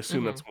 I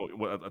assume Hmm. that's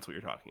what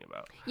you're talking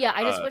about. Yeah,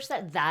 I just Uh, wish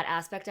that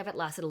aspect of it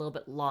lasted a little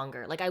bit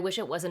longer. Like I wish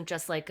it wasn't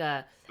just like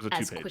a it was a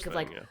as 2-page quick of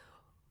thing, like,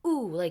 yeah.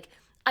 ooh, like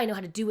I know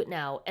how to do it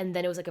now, and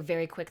then it was like a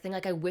very quick thing.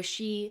 Like I wish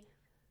she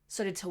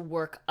started to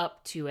work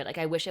up to it. Like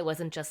I wish it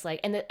wasn't just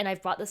like and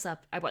I've brought this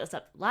up. I brought this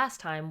up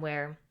last time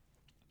where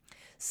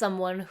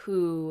someone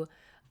who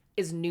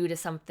is new to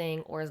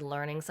something or is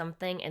learning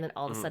something and then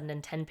all of a Mhm. sudden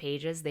in 10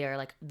 pages they are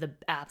like the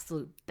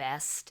absolute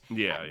best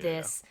Yeah, at yeah.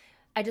 this.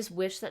 I just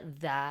wish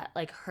that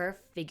like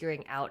her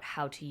figuring out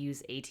how to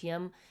use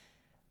ATM,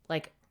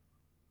 like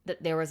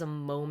that there was a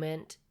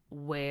moment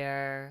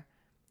where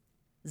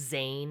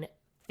Zane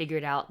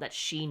figured out that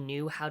she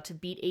knew how to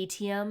beat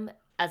ATM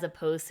as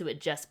opposed to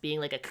it just being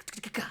like a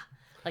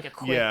like a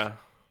quick Yeah.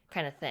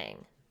 kind of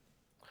thing.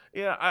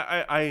 Yeah,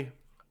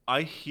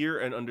 I hear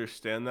and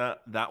understand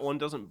that. That one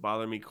doesn't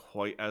bother me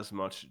quite as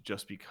much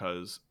just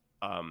because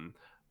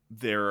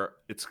there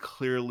it's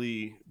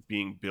clearly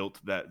being built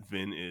that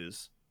Vin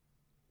is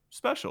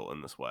special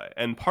in this way.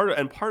 And part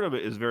of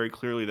it is very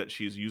clearly that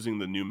she's using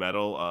the new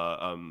metal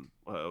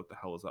what the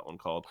hell is that one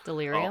called? Oh,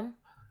 Delirium?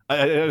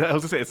 I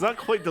was gonna say it's not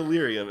quite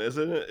delirium,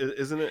 isn't it?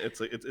 Isn't it?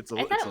 It's like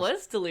I thought it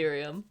was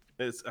delirium.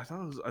 I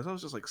thought it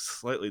was just like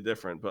slightly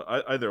different, but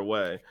either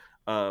way,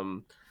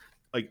 um,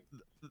 like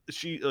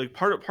she like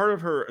part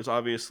of her is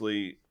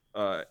obviously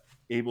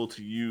able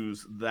to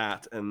use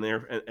that, and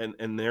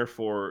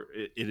therefore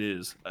it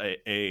is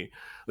a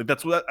like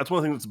that's one of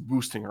the things that's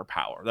boosting her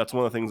power. That's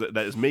one of the things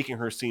that is making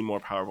her seem more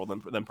powerful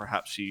than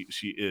perhaps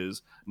she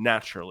is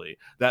naturally.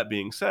 That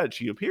being said,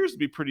 she appears to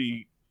be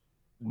pretty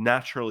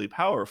naturally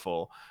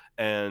powerful,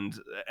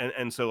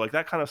 and so like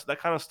that kind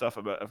of stuff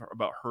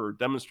about her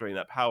demonstrating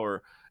that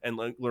power and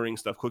like learning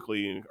stuff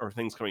quickly or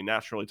things coming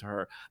naturally to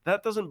her,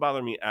 that doesn't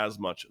bother me as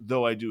much,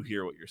 though I do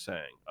hear what you're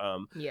saying.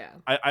 Yeah.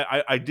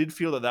 I did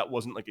feel that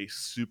wasn't like a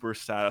super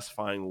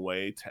satisfying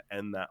way to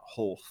end that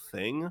whole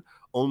thing,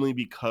 only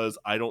because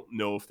I don't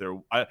know if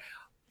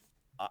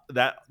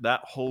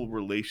that whole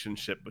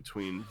relationship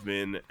between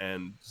Vin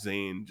and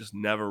Zane just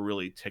never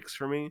really ticks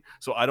for me.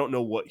 So I don't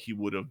know what he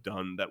would have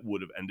done that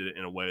would have ended it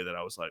in a way that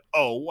I was like,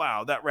 oh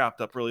wow, that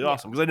wrapped up really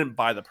awesome, because I didn't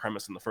buy the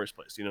premise in the first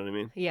place. You know what I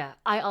mean? Yeah.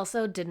 I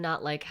also did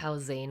not like how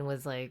Zane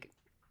was like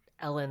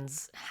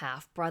Ellen's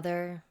half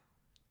brother,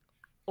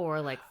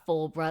 or like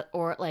full brother,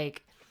 or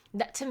like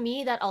that. To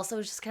me, that also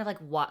was just kind of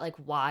like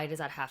why does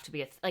that have to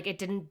be like it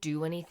didn't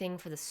do anything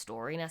for the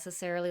story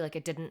necessarily. Like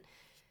it didn't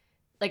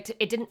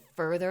it didn't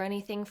further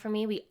anything for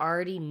me. We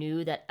already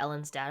knew that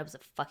Ellen's dad was a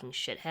fucking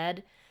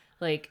shithead.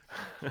 Like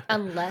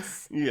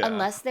unless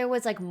there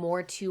was like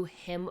more to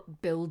him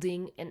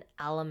building an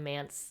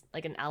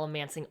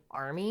Allomancing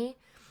army,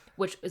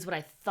 which is what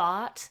I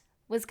thought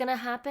was gonna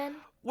happen.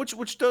 Which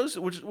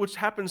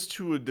happens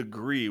to a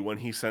degree when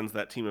he sends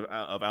that team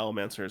of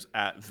Allomancers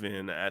at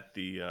Vin at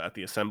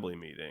the assembly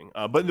meeting.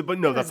 But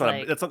no, that's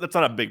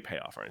not a big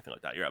payoff or anything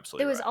like that. You're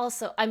absolutely There was right.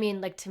 also, I mean,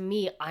 like to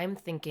me, I'm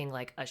thinking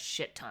like a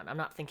shit ton. I'm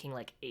not thinking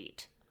like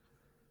 8.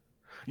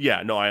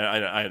 Yeah, no,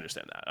 I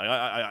understand that.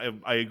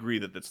 I agree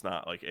that it's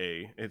not like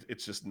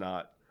it's just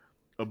not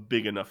a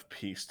big enough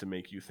piece to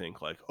make you think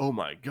like, oh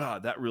my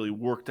god, that really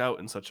worked out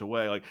in such a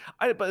way. Like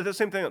but at the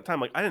same time,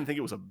 like I didn't think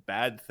it was a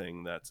bad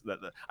thing.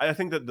 I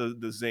think that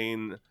the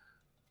Zane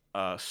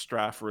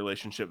Straff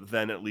relationship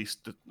then at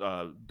least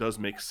does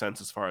make sense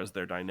as far as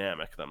their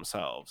dynamic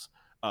themselves,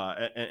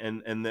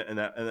 and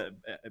that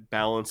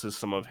balances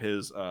some of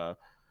his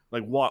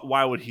like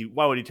why would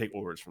he take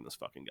orders from this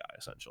fucking guy,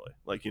 essentially?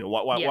 Like, you know,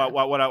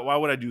 why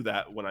would I do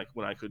that when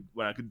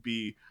I could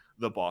be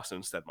the boss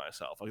instead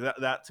myself? Like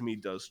that to me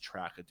does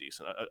track a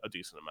decent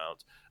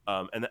amount,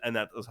 and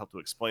that does help to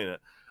explain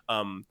it.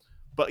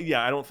 But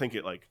yeah, I don't think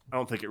it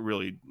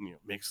really, you know,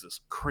 makes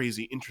this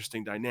crazy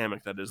interesting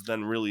dynamic that is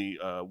then really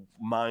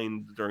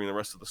mined during the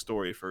rest of the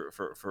story for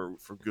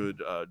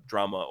good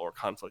drama or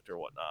conflict or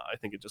whatnot. I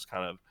think it just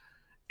kind of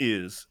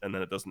is, and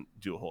then it doesn't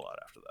do a whole lot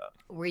after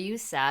that. Were you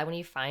sad when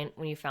you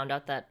found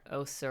out that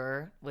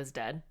Osur was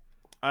dead?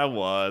 I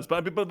was,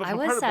 but I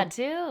was sad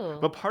too.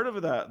 But part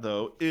of that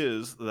though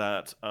is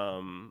that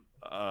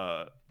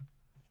part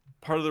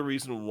of the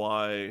reason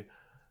why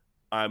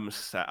I was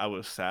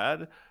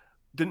sad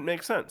didn't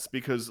make sense,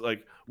 because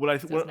like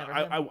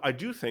I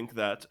do think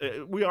that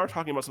we are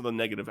talking about some of the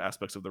negative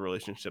aspects of the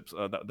relationships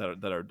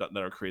that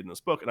are created in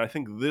this book, and I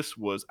think this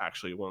was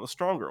actually one of the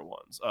stronger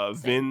ones.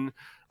 Vin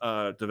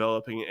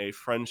developing a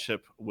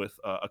friendship with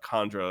a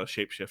Kandra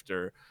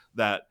shapeshifter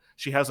that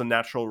she has a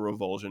natural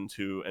revulsion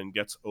to and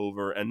gets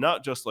over, and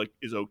not just like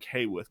is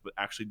okay with, but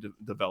actually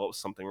develops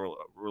something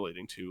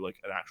relating to like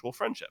an actual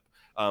friendship.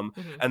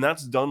 And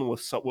that's done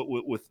with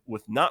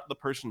not the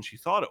person she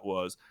thought it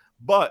was,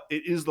 but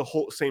it is the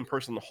whole same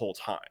person the whole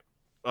time.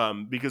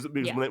 Because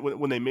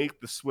when they make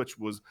the switch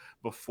was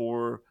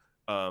before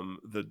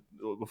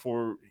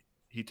before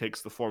he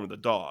takes the form of the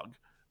dog,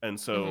 and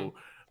so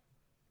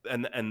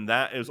and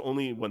that is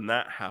only when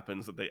that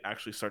happens that they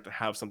actually start to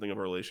have something of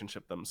a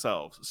relationship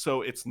themselves.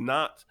 So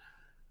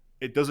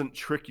it doesn't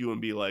trick you and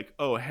be like,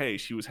 oh, hey,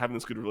 she was having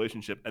this good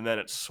relationship and then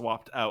it's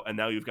swapped out and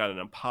now you've got an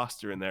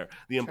imposter in there.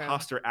 The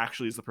imposter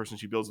actually is the person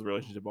she builds the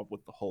relationship up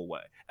with the whole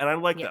way. And I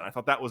like that. I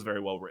thought that was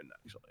very well written,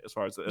 actually, as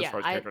far as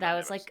character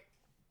dynamics.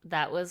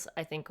 That was,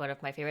 I think, one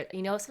of my favorite.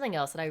 You know, something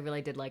else that I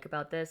really did like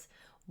about this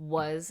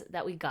was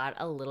that we got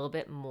a little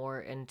bit more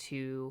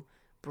into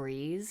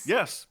Breeze.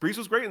 Yes, Breeze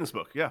was great in this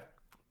book. Yeah.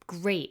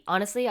 Great.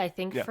 Honestly, I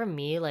think for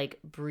me, like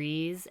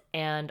Breeze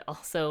and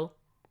also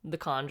the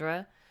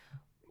Kandra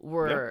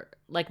were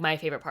like my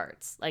favorite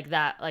parts. Like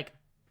that, like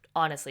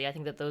honestly, I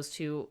think that those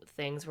two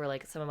things were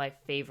like some of my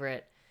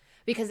favorite,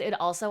 because it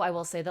also, I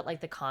will say that like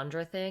the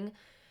Kandra thing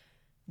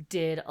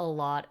did a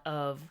lot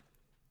of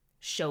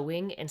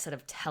showing instead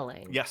of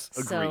telling. Yes,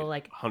 agreed. So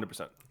like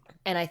 100%.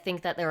 And I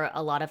think that there are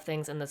a lot of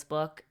things in this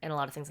book and a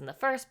lot of things in the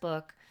first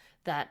book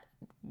that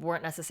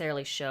weren't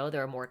necessarily show, they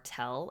were more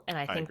tell. And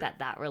I think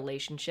that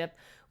relationship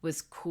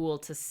was cool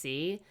to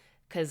see,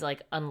 because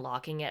like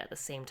unlocking it at the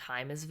same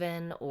time as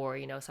Vin, or,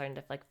 you know, starting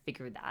to like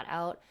figure that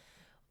out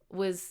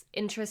was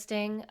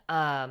interesting.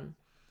 But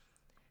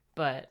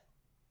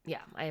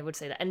yeah, I would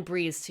say that. And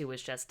Breeze too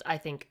was just, I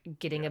think,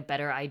 getting a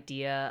better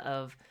idea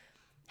of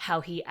how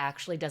he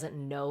actually doesn't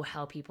know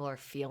how people are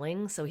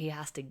feeling, so he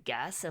has to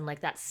guess. And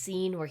like that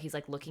scene where he's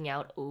like looking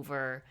out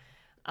over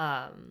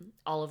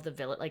all of the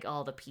village, like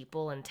all the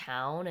people in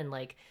town, and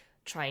like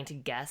trying to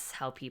guess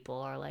how people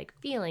are like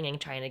feeling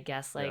and trying to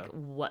guess like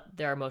what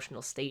their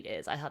emotional state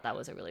is. I thought that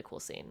was a really cool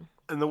scene.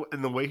 And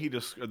the way he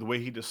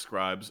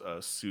describes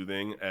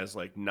soothing as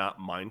like not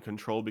mind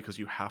control, because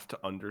you have to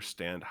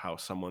understand how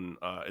someone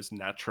is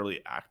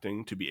naturally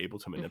acting to be able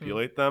to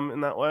manipulate them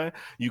in that way.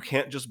 You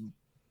can't just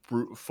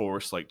brute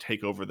force like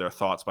take over their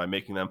thoughts by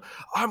making them,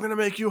 I'm gonna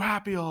make you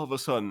happy all of a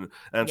sudden.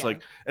 And it's Yeah.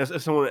 like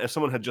if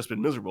someone had just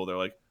been miserable, they're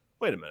like,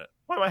 wait a minute,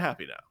 why am I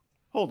happy now?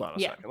 Hold on a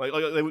Yeah. second.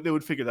 Like they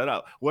would figure that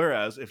out.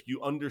 Whereas if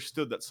you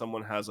understood that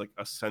someone has like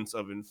a sense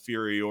of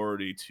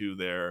inferiority to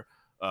their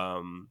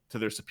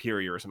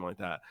superior or something like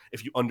that,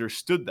 if you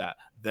understood that,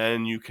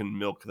 then you can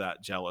milk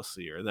that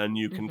jealousy, or then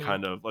you can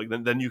kind of like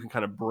then you can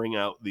kind of bring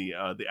out the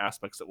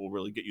aspects that will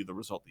really get you the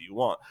result that you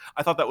want.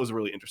 I thought that was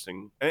really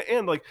interesting,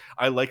 and like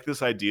I like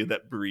this idea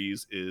that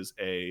Breeze is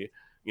a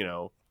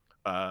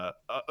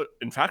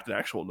in fact an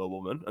actual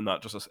nobleman and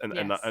not just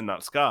and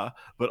not Ska,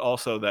 but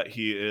also that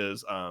he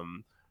is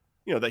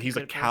that he's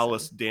a good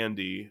callous person.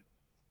 dandy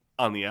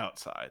on the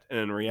outside, and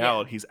in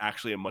reality he's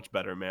actually a much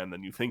better man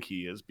than you think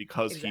he is,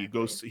 because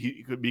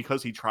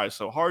because he tries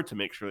so hard to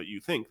make sure that you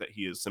think that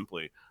he is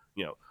simply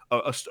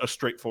a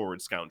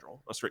straightforward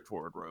scoundrel, a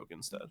straightforward rogue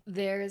instead.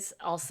 There's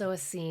also a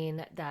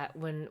scene that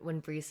when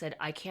Bree said,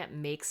 I can't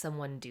make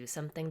someone do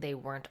something they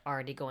weren't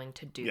already going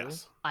to do.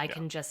 Yes. I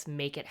can just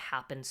make it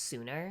happen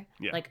sooner.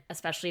 Yeah. Like,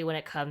 especially when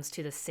it comes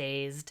to the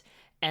Sazed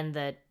and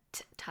the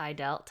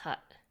Tydel.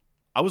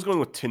 I was going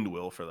with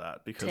Tindwyl for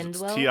that because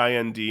Tindwyl? it's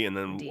Tind and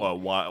then D.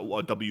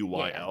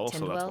 Wyl,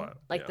 so that's why.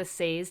 Like the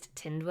Sazed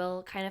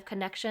Tindwyl kind of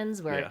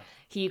connections where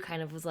he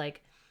kind of was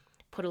like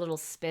put a little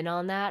spin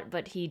on that,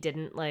 but he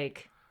didn't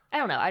like. I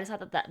don't know. I just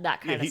thought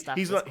that kind of stuff.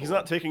 He's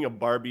not taking a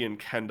Barbie and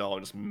Ken doll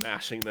and just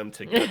mashing them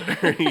together.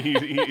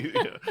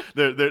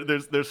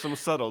 There's some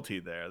subtlety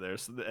there. There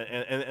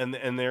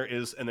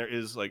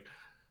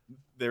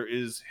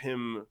is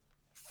him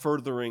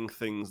furthering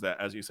things that,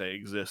 as you say,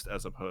 exist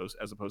as opposed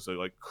to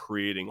like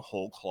creating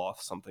whole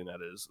cloth something that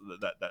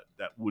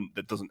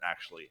doesn't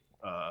actually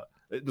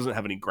it doesn't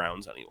have any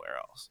grounds anywhere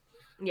else.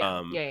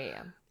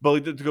 Yeah. But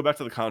like, to go back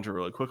to the Conjure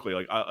really quickly,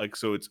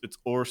 so it's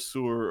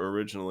Orsur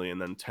originally, and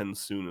then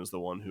Tensoon is the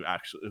one who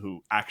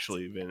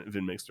actually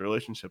Vin makes the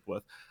relationship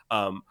with.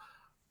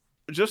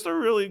 Just a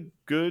really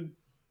good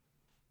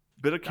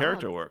bit of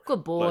character work.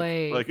 Good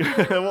boy.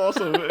 Well,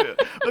 also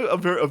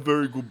a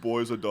very good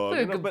boy as a dog,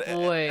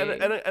 boy,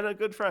 and a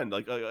good friend.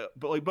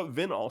 But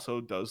Vin also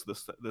does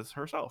this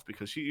herself,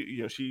 because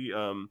she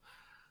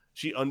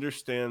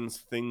understands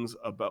things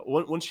about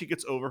when she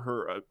gets over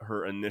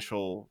her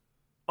initial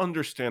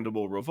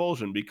understandable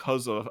revulsion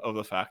because of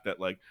the fact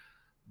that like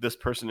this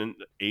person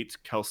ate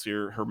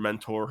Kelsier, her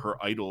mentor, her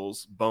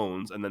idol's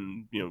bones, and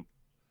then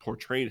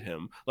portrayed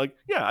him. Like,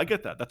 yeah, I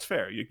get that. That's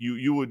fair.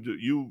 You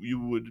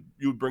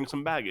would bring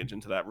some baggage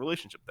into that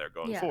relationship there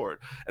going forward.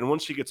 And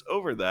once she gets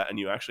over that, and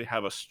you actually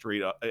have a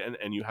straight up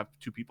and you have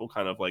two people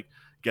kind of like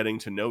getting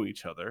to know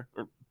each other,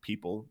 or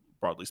people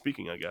broadly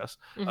speaking, I guess.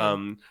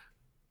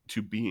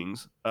 Two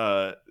beings,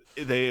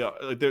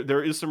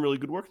 there is some really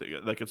good work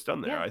that gets done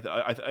there.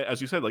 I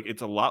as you said, like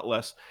it's a lot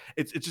less.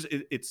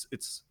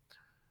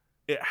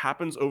 It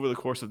happens over the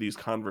course of these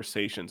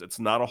conversations. It's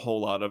not a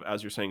whole lot of,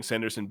 as you're saying,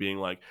 Sanderson being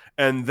like,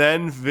 and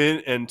then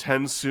Vin and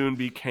Tensoon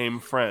became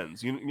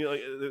friends.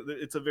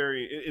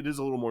 It is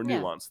a little more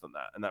nuanced than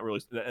that,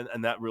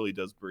 and that really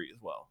does breathe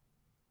well.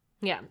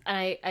 Yeah,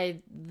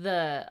 and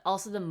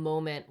also the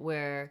moment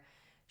where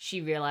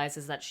she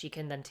realizes that she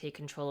can then take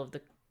control of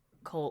the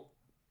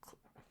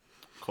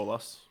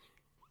Koloss.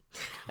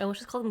 I almost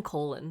just called them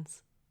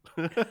colons.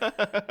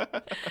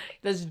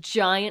 Those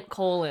giant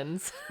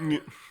colons.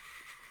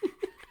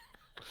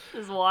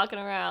 Just walking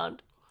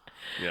around.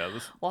 Yeah,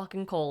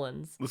 walking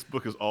colons. This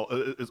book is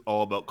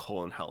all about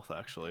colon health.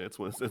 Actually, it's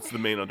the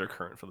main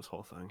undercurrent for this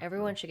whole thing.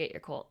 Everyone should get your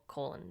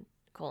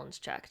colons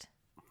checked.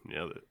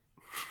 Yeah,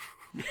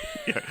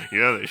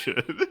 they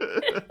should.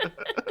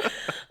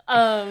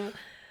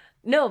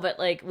 No, but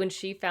like when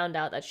she found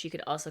out that she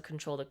could also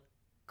control the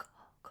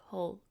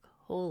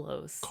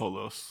Kolos.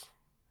 Kolloss.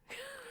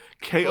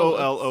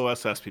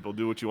 People,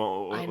 do what you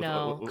want. I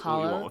know. What you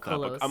want with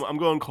that. I'm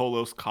going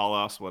Kolos,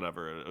 Kalos,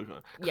 whatever.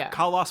 Yeah.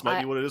 Kalos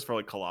might be what it is for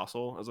like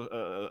colossal as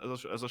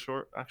a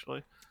short,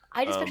 actually.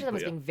 I just picture them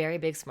as being very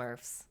big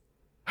Smurfs.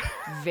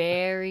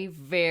 Very,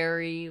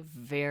 very,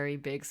 very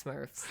big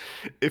Smurfs.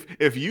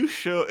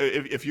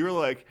 If you're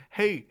like,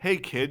 hey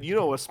kid, you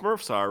know what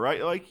Smurfs are, right?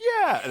 You're like,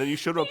 yeah, and then you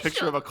showed them a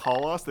picture of a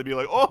Koloss, they'd be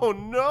like, oh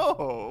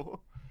no.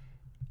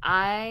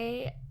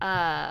 I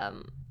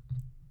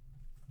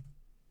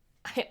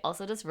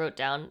also just wrote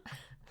down.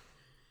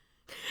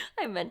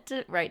 I meant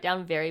to write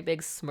down very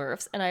big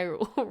Smurfs, and I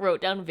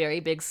wrote down very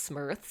big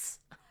Smurfs.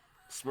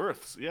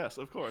 Smurfs, yes,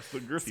 of course, the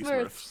girthy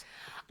Smurfs.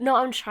 No,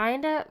 I'm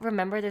trying to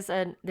remember. There's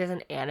an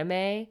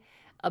anime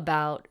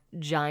about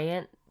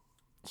giant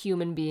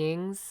human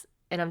beings,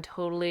 and I'm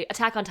totally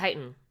Attack on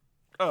Titan.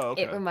 Oh,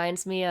 okay. It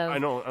reminds me of I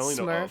only Smurfs.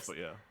 know of, but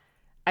yeah.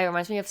 It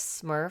reminds me of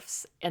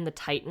Smurfs and the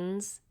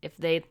Titans. If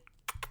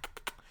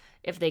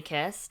they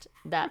kissed,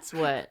 that's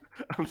what.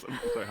 I'm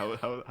sorry.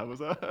 How was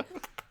that?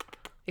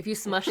 If you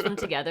smush them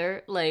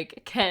together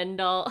like Ken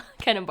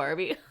and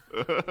Barbie,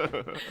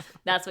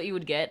 that's what you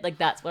would get. Like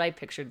that's what I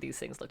pictured these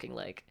things looking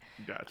like.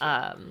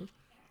 Gotcha.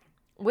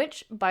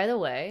 Which, by the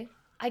way,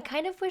 I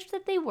kind of wish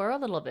that they were a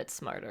little bit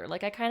smarter.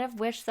 Like I kind of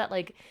wish that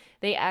like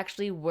they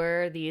actually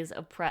were these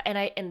and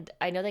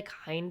I know they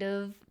kind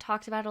of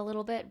talked about it a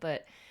little bit,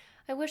 but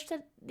I wish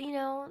that, you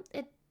know,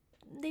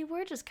 they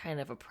were just kind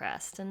of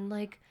oppressed and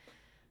like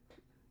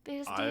they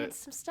just did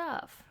some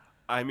stuff.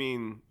 I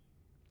mean,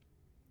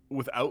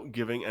 without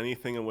giving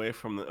anything away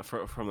from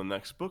the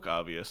next book,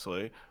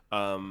 obviously,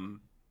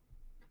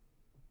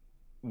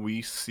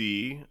 we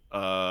see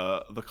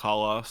the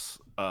Colossus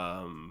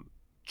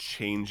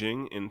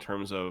changing in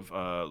terms of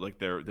like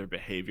their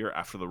behavior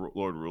after the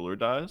Lord Ruler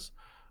dies.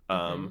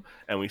 And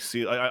we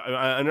see,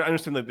 I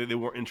understand that they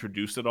weren't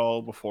introduced at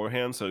all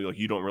beforehand, so like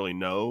you don't really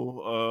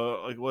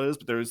know like what it is,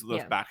 but there's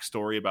the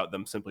backstory about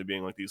them simply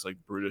being like these like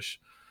brutish.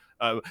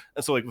 And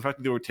so, like the fact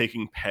that they were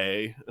taking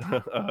pay,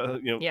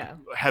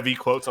 heavy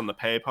quotes on the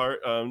pay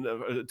part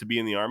to be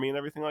in the army and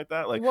everything like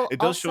that, like it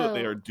does show that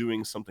they are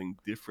doing something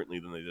differently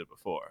than they did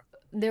before.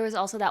 There was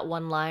also that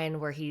one line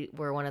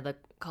where one of the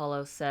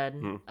Colossus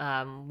said,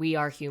 "We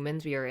are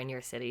humans. We are in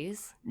your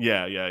cities."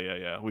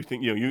 Yeah. We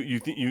think you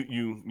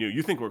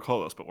think we're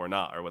Colossus, but we're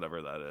not, or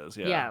whatever that is.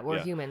 Yeah, we're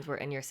humans. We're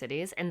in your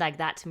cities, and like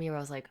that to me, where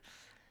I was like,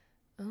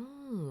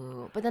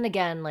 "Oh," but then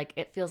again, like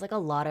it feels like a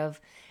lot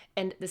of.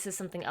 And this is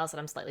something else that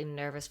I'm slightly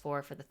nervous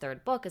for the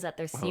third book, is that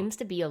there seems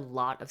to be a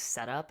lot of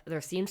setup.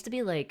 There seems to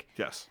be like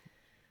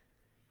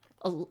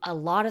a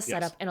lot of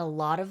setup and a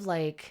lot of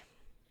like,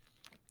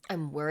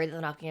 I'm worried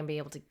they're not going to be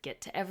able to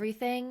get to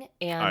everything.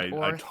 And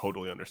I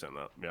totally understand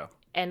that. Yeah.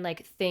 And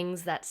like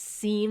things that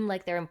seem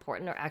like they're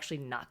important are actually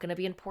not going to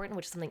be important,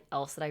 which is something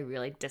else that I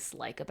really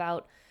dislike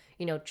about,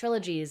 you know,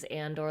 trilogies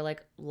and or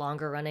like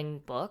longer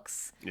running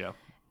books. Yeah.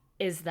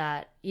 Is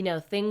that, you know,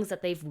 things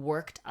that they've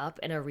worked up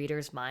in a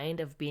reader's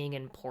mind of being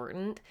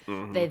important,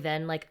 they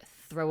then like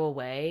throw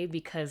away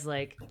because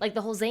like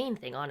the whole Zane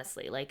thing,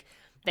 honestly, like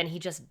then he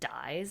just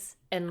dies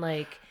and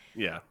like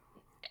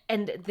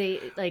and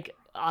they like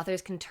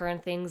authors can turn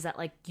things that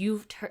like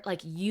you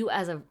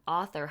as an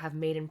author have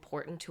made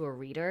important to a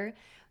reader,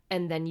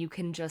 and then you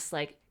can just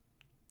like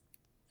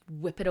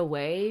whip it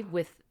away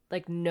with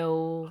like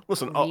no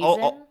reason.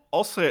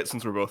 I'll say it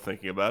since we're both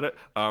thinking about it.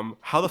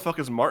 How the fuck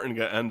is Martin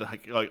gonna end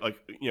like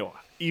you know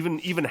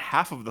even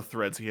half of the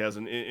threads he has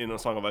in A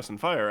Song of Ice and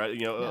Fire?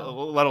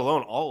 Let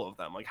alone all of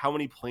them. Like how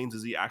many planes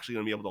is he actually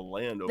gonna be able to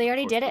land? They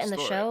already did it in the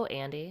show,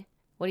 Andy.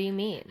 What do you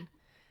mean?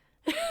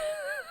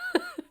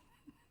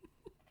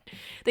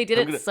 They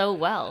did it so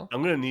well.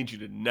 I'm going to need you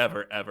to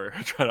never, ever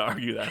try to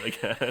argue that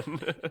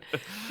again.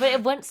 But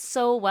it went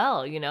so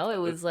well, you know? It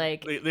was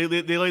like... They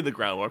laid the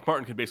groundwork.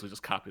 Martin could basically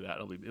just copy that.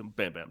 It'll be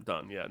bam, bam,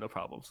 done. Yeah, no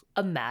problems.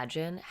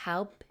 Imagine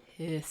how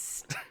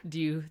pissed do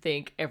you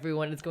think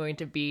everyone is going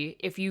to be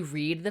if you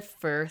read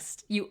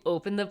you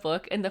open the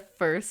book and the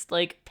first,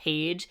 like,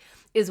 page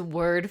is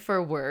word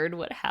for word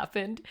what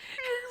happened?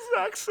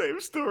 Exact same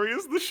story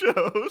as the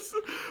shows.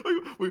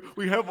 Like,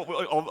 we have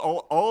like,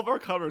 all of our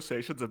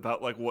conversations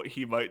about like what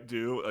he might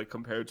do like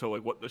compared to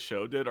like what the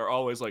show did are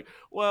always like,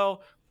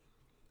 well,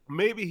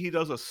 maybe he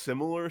does a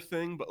similar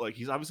thing, but like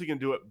he's obviously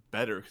gonna do it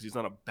better because he's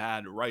not a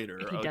bad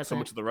writer. Like, so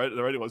much of the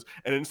writing was,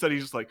 and instead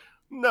he's just like,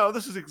 no,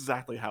 this is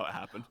exactly how it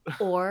happened.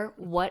 Or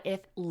what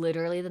if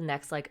literally the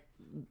next like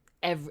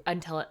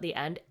until at the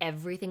end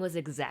everything was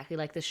exactly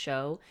like the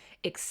show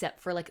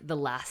except for like the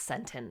last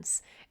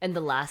sentence, and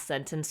the last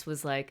sentence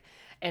was like,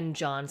 and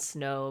Jon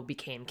Snow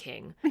became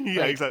king.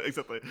 Yeah, like,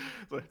 exactly.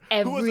 Like,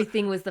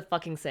 everything was the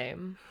fucking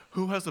same.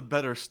 Who has a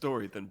better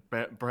story than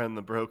Bran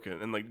the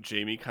Broken? And like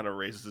Jaime kind of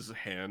raises his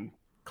hand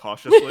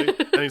cautiously,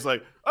 and he's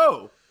like,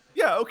 oh.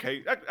 Yeah,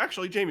 okay.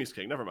 Actually, Jaime's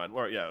king. Never mind.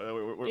 We're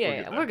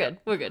good.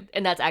 We're good.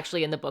 And that's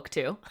actually in the book,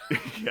 too.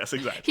 Yes,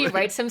 exactly. He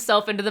writes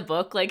himself into the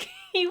book like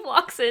he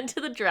walks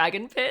into the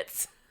dragon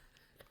pits.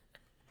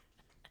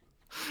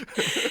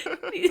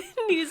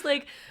 He's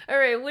like, all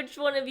right, which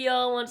one of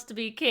y'all wants to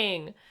be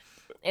king?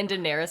 And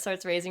Daenerys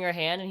starts raising her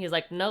hand, and he's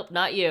like, nope,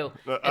 not you.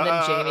 And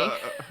then Jaime.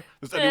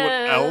 Does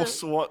anyone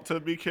else want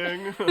to be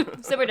king?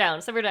 Simmer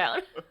down.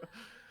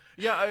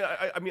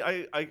 Yeah, I mean,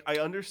 I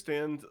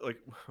understand, like...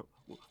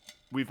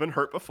 We've been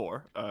hurt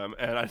before, and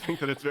I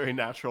think that it's very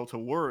natural to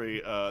worry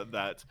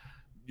that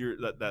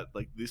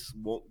like this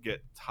won't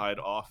get tied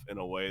off in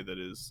a way that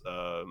is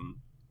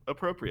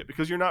appropriate,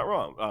 because you're not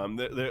wrong.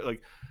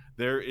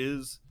 There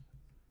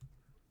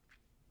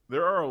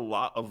are a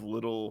lot of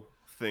little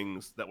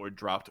things that were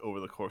dropped over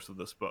the course of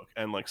this book,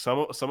 and like some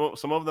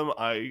of them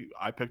I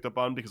picked up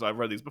on because I've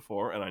read these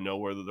before and I know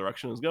where the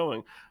direction is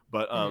going,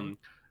 but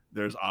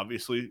there's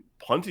obviously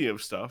plenty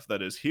of stuff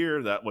that is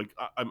here that like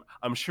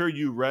I'm sure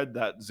you read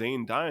that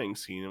Zane dying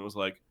scene and was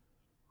like,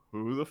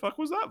 who the fuck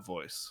was that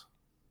voice?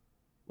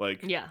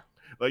 Like, yeah,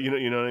 like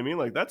you know what I mean?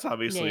 Like that's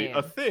obviously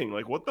a thing.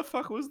 Like what the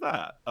fuck was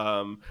that?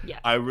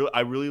 I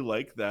really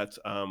like that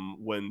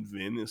when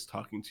Vin is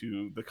talking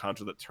to the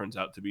Conjure that turns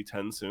out to be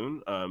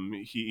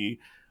TenSoon,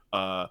 he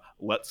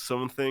lets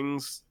some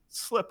things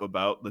slip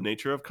about the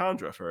nature of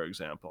Conjure, for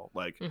example.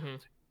 Like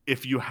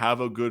if you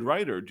have a good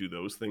writer, do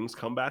those things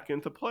come back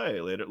into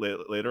play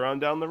later on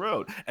down the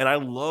road? And I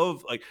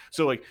love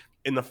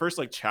in the first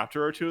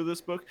chapter or two of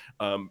this book,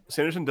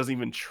 Sanderson doesn't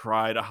even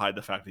try to hide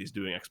the fact that he's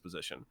doing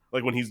exposition.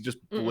 Like when he's just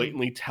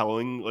blatantly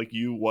telling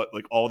you what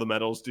all the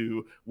metals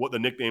do, what the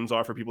nicknames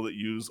are for people that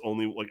use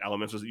only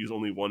elementals that use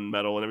only one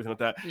metal and everything like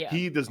that. Yeah.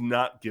 He does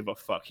not give a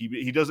fuck.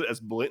 He does it as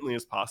blatantly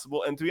as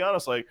possible. And to be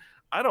honest, I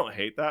don't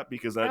hate that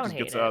because that just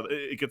gets out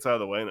of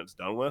the way and it's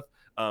done with.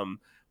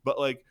 But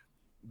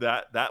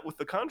that with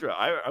the Kandra,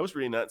 I was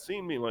reading that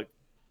scene being like,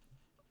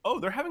 oh,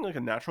 they're having a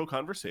natural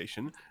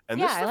conversation, and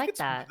this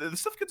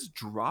stuff gets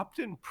dropped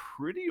in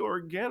pretty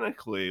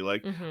organically.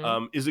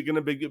 Is it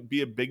going to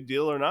be a big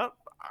deal or not?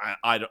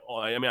 I don't.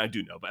 I mean, I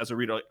do know, but as a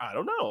reader, I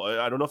don't know.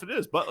 I don't know if it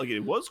is, but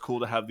it was cool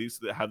to have these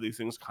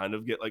things kind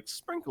of get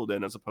sprinkled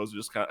in, as opposed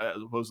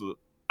to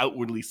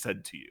outwardly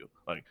said to you,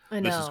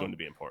 this is going to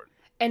be important.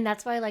 And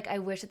that's why, I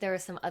wish that there were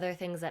some other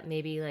things that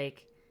maybe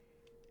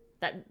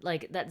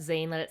that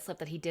Zane let it slip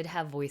that he did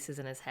have voices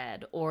in his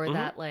head, or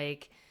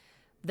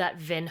that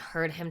Vin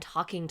heard him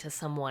talking to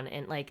someone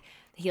and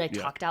he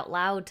talked out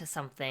loud to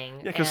something.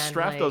 Yeah, because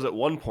Straff does at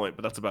one point,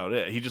 but that's about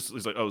it.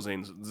 He's like, oh,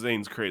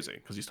 Zane's crazy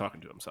because he's talking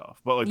to himself.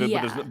 But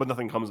but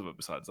nothing comes of it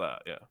besides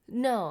that. Yeah.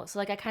 No, so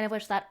I kind of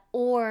wish that,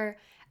 or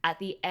at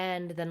the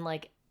end, then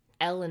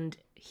Elend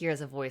hears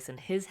a voice in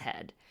his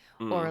head,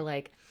 or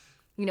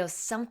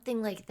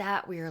something like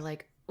that where you're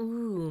like,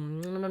 ooh,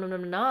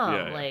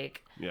 no.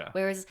 Yeah.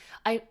 Whereas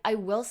I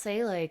will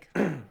say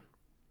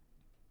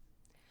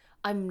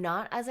I'm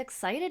not as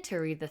excited to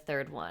read the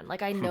third one.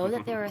 I know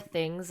that there are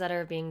things that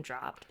are being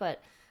dropped,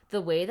 but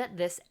the way that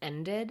this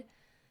ended,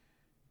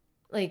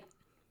 this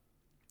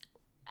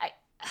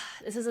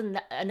is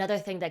another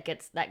thing that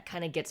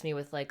kind of gets me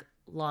with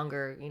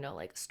longer,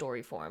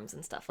 story forms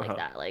and stuff like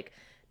that.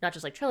 Not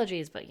just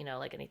trilogies, but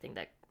anything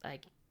that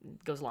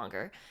goes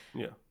longer.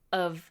 Yeah.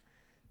 Of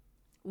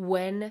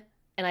when,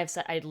 and I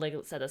said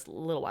this a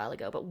little while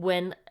ago, but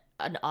when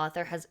an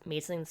author has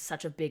made something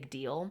such a big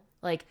deal,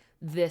 like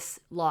this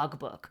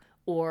logbook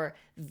or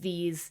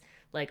these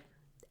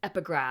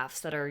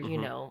epigraphs that are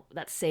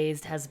that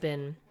Sazed has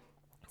been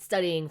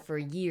studying for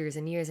years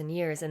and years and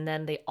years, and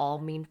then they all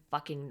mean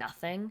fucking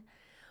nothing,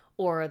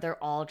 or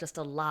they're all just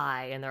a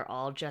lie and they're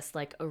all just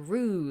a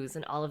ruse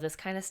and all of this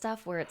kind of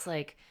stuff, where it's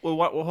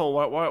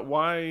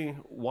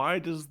why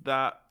does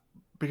that?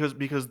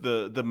 Because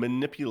the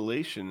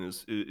manipulation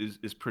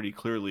is pretty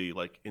clearly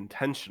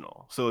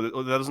intentional, so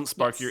that doesn't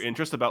spark your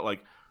interest about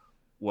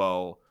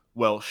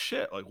well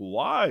shit,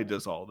 why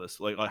does all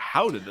this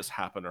how did this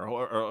happen,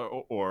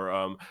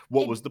 or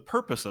what was the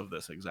purpose of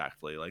this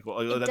exactly,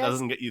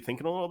 doesn't get you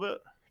thinking a little bit.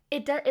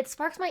 It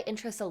sparks my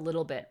interest a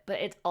little bit, but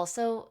it's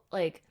also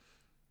I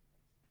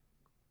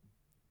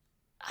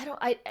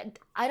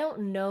don't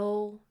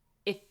know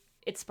if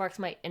it sparks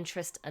my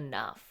interest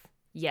enough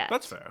yet.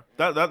 That's fair.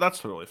 That's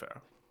totally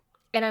fair.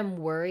 And I'm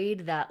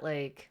worried that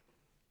I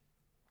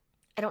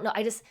don't know.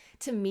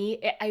 To me,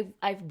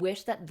 I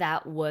wish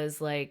that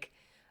was a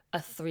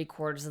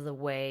 3/4 of the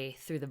way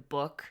through the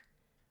book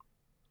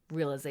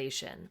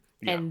realization,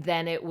 and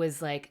then it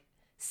was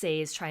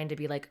Say's trying to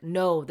be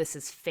no, this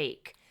is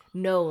fake.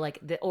 No,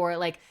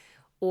 or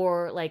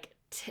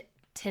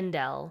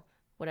Tyndall,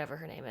 whatever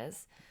her name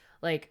is,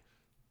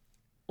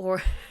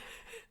 or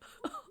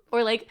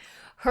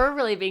her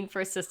really being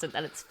persistent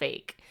that it's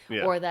fake,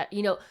 or that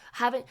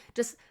having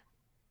just.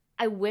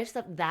 I wish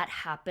that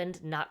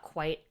happened not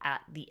quite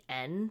at the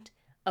end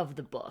of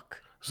the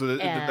book. So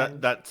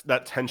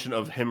that tension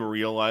of him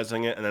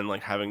realizing it, and then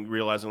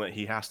realizing that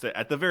he has to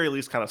at the very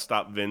least kind of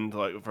stop Vin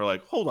for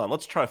hold on,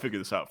 let's try to figure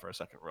this out for a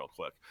second real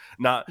quick.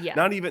 Not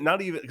even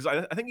because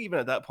I think even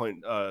at that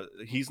point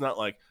he's not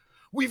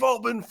we've all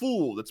been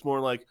fooled. It's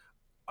more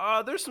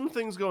there's some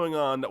things going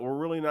on that we're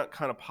really not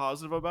kind of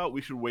positive about.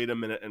 We should wait a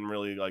minute and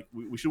really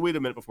we should wait a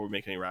minute before we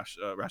make any rash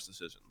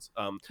decisions.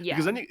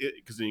 Because then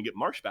you get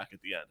Marsh back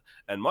at the end,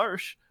 and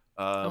Marsh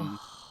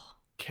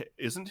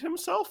isn't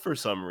himself for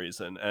some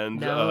reason, and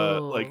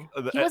no.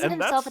 He wasn't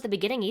himself at the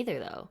beginning either,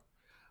 though.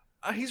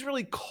 He's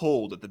really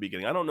cold at the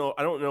beginning. I don't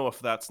know if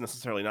that's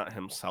necessarily not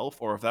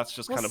himself, or if that's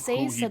just kind of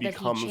who he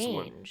becomes. That he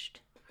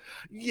changed.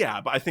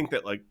 Yeah, but I think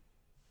that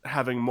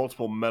having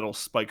multiple metal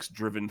spikes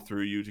driven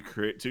through you to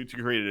create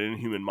an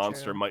inhuman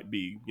monster might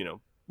be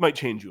might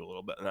change you a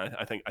little bit, and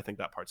I think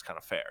that part's kind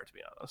of fair, to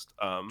be honest.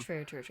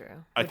 True.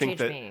 I think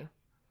that me.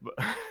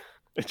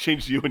 It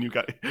changed you when you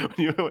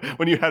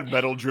had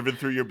metal driven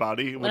through your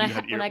body when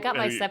I got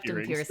my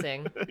septum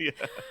piercing. Yeah.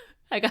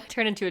 I got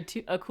turned into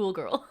a cool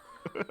girl.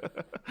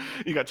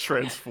 You got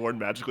transformed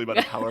magically by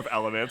the power of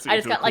Allomancy. I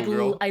just got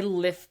I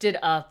lifted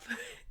up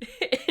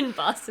in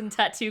Boston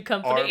Tattoo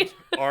Company.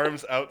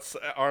 Arms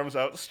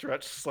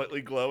outstretched,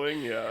 slightly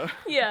glowing. Yeah.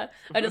 Yeah,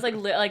 I just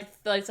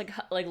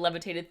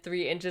levitated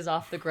 3 inches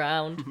off the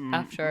ground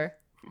after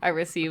I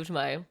received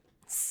my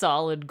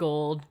solid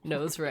gold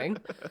nose ring.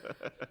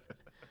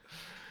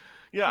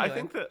 Yeah,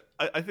 anyway.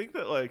 I think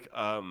that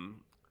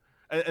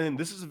and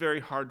this is very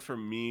hard for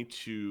me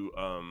to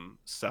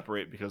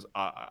separate because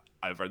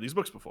I've read these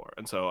books before,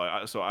 and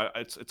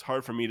it's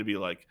hard for me to be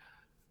like,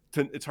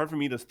 it's hard for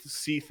me to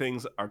see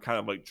things that are kind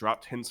of like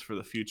dropped hints for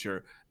the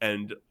future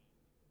and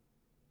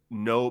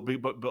know,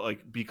 but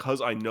like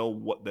because I know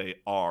what they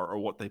are or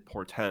what they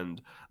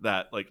portend,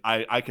 that like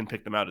I can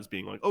pick them out as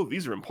being like, oh,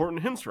 these are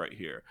important hints right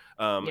here.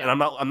 And Yeah.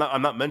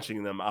 I'm not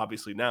mentioning them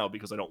obviously now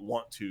because I don't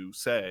want to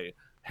say,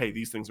 hey,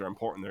 these things are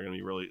important. They're going to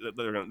be really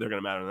they're going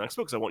to matter in the next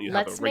book because I want you to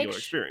have Let's a make regular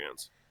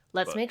experience.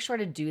 let's But make sure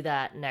to do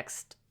that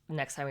next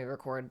time we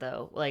record,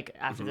 though, like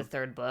after the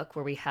third book,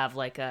 where we have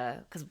like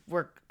a, because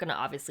we're gonna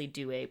obviously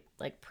do a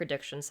like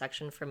prediction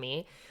section for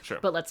me, sure.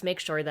 but let's make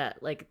sure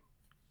that like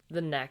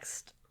the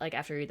next, like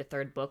after we read the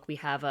third book, we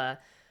have a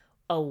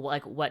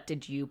like what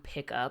did you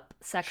pick up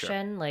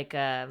section, like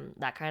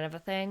that kind of a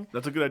thing.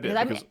 That's a good idea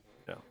Because because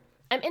yeah.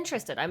 I'm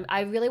interested.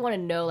 I really want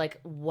to know like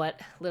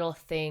what little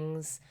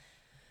things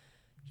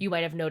you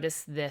might have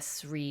noticed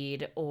this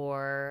read,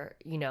 or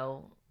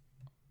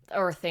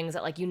or things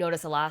that like you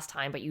noticed the last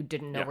time but you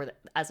didn't know Yeah. were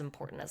as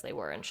important as they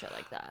were and shit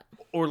like that.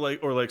 Or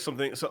like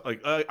something, so like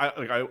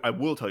I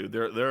will tell you,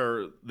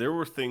 there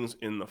were things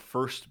in the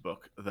first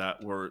book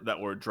that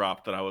were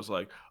dropped that I was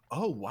like,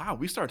 oh wow,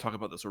 we started talking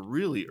about this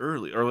really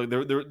early, or like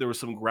there was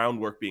some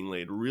groundwork being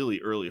laid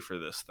really early for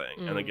this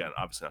thing. And again,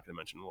 obviously not going to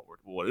mention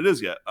what it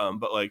is yet,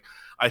 but like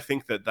I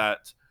think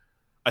that's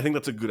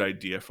a good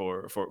idea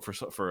for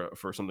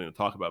something to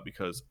talk about,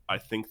 because I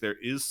think there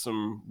is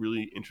some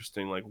really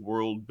interesting like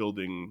world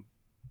building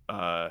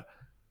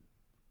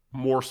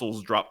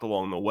morsels dropped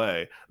along the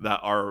way that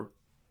are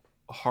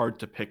hard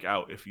to pick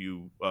out if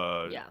you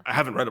I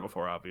haven't read it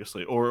before,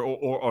 obviously, or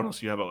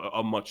unless you have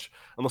unless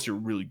you're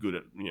really good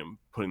at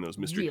putting those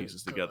mystery Really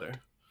pieces good.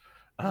 together.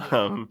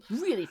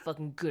 Really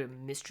fucking good at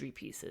mystery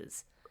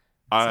pieces.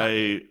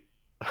 I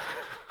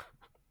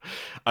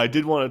I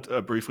did want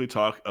to briefly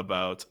talk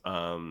about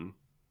I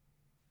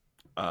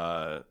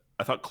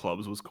thought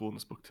Clubs was cool in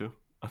this book too.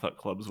 I thought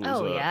Clubs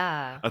was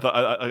Yeah. I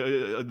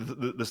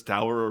thought this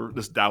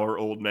dour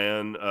old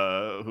man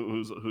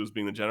who's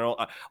being the general.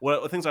 One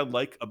of the things I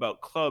like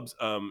about Clubs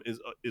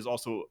is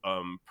also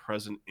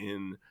present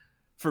in,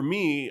 for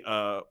me,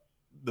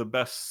 the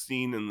best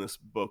scene in this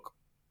book.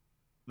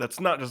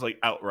 That's not just like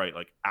outright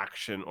like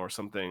action or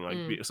something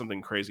like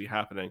something crazy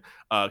happening.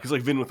 Because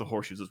like Vin with the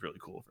horseshoes is really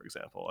cool, for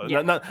example.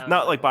 Yeah,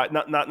 Not like by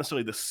not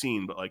necessarily the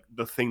scene, but like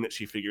the thing that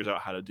she figures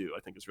out how to do, I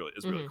think is really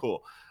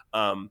cool.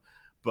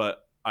 But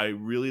I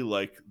really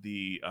like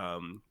the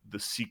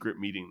secret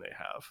meeting they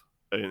have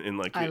in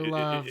like I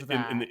love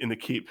that. in the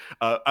keep.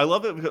 I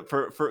love it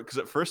because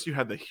at first you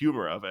had the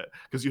humor of it,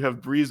 because you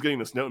have Breeze getting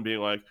this note and being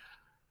like,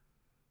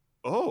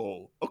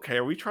 oh, okay,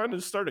 are we trying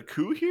to start a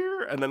coup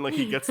here? And then like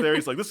he gets there,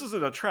 he's like, this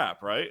isn't a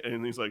trap, right?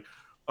 And he's like,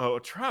 oh,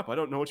 a trap? I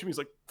don't know what you mean. He's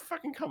like,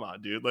 fucking come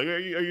on, dude. Like, are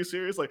you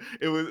serious? Like,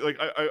 it was like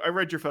I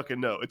read your fucking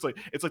note. It's like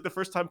the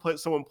first time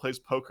someone plays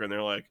poker and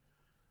they're like,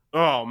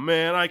 oh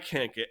man, I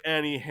can't get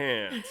any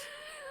hands.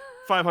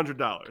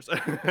 $500.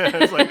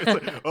 it's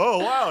like, oh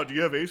wow, do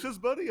you have aces,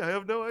 buddy? I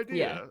have no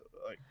idea.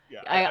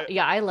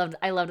 I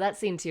loved that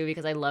scene too,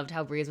 because I loved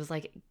how Breeze was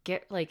like,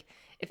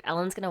 if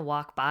Ellen's gonna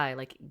walk by,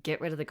 like get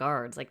rid of the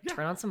guards, like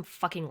turn on some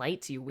fucking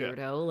lights, you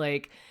weirdo.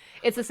 Like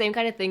it's the same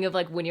kind of thing of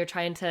like when you're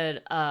trying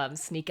to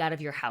sneak out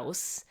of your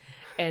house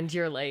and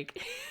you're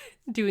like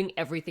doing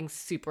everything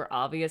super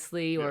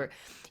obviously, or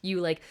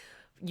you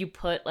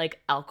put like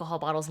alcohol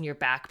bottles in your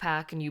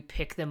backpack and you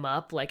pick them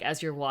up like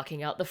as you're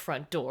walking out the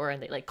front door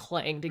and they like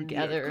clang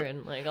together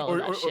and like all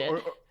that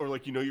shit. Or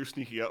like you're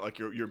sneaking out like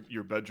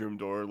your bedroom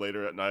door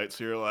later at night,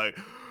 so you're like,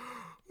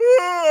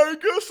 I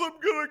guess I'm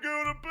gonna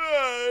go to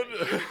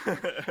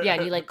bed. Yeah,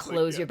 and you like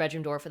close your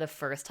bedroom door for the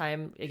first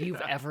time you've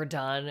ever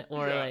done,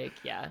 or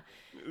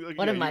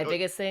one of my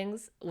biggest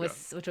things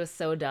was, which was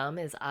so dumb,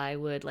 is I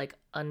would like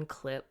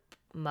unclip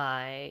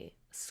my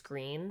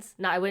screens.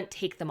 Now I wouldn't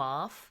take them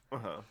off,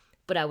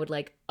 but I would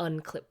like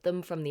unclip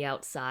them from the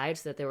outside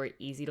so that they were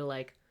easy to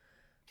like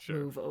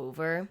move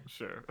over.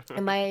 Sure.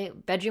 And my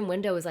bedroom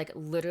window is like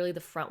literally the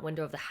front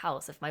window of the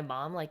house. If my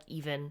mom like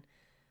even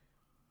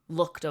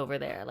looked over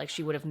there, like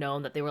she would have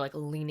known that they were like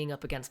leaning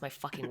up against my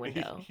fucking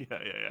window.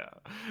 Yeah.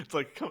 It's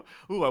like,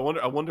 I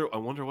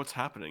wonder what's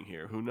happening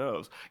here. Who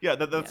knows? Yeah,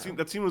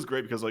 that scene was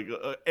great because like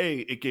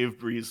it gave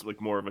Breeze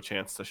like more of a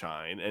chance to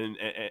shine,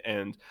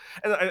 and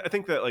I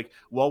think that like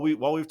while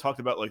we've talked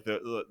about like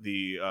the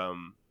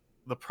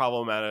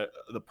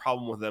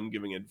problem with them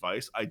giving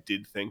advice, I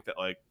did think that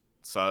like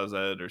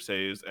Sazed or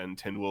Sazed and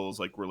Tindwell's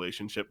like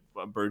relationship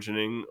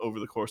burgeoning over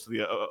the course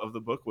of the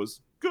book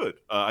was good.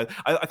 I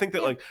think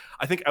that like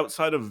I think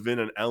outside of Vin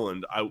and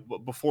Ellen,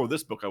 before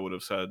this book I would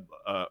have said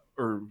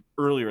or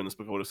earlier in this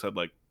book I would have said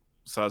like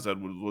Sazed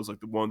was like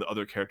one of the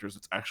other characters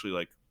that's actually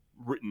like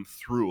written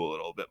through a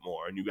little bit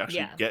more, and you actually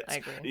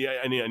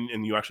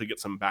and you actually get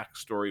some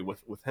backstory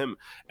with him,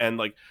 and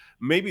like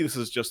maybe this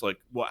is just like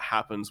what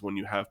happens when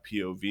you have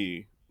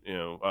POV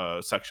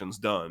sections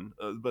done,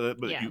 but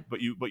Yeah.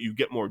 you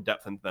get more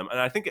depth into them, and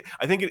I think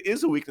it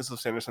is a weakness of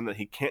Sanderson that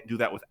he can't do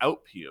that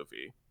without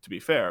POV. To be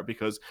fair,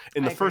 because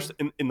in the I agree. first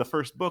in the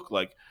first book,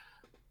 like,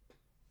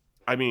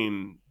 I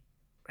mean,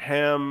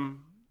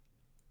 Ham,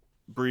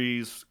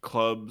 Breeze,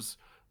 Clubs,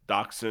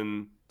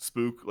 Dachshund,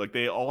 Spook, like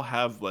they all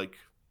have like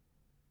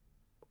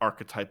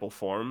archetypal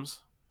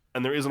forms,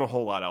 and there isn't a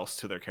whole lot else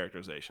to their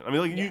characterization. I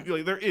mean, like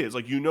Yeah. there is,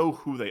 like,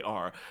 who they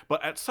are,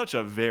 but at such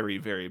a very,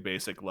 very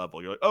basic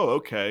level, you're like, oh,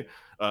 okay,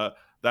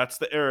 that's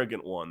the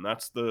arrogant one,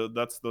 that's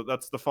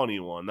the funny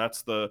one,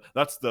 that's the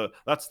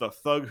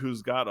thug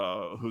who's got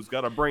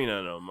a brain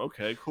in him.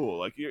 Okay, cool.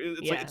 Like,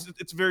 it's Yeah. like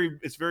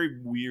it's very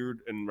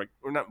weird, and like,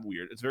 or not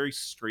weird. It's very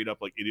straight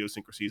up like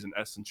idiosyncrasies and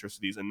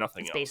eccentricities and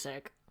nothing It's else.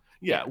 basic.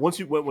 Yeah, Yeah. once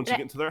you get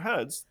into their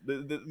heads,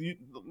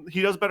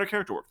 he does better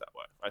character work that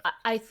way.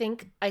 I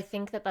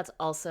think that's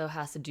also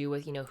has to do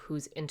with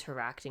who's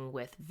interacting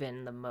with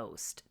Vin the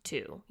most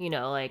too.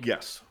 Like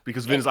Yes,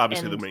 because Vin's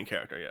obviously the and- main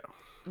character. Yeah,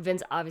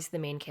 Vin's obviously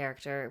the main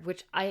character,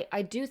 which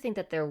I do think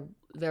that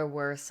there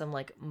were some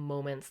like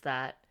moments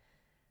that,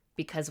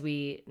 because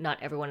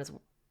not everyone is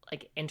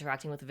like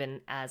interacting with Vin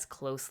as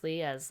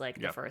closely as like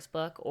the Yep. first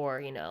book,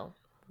 or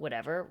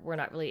whatever, we're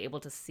not really able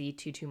to see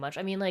too much.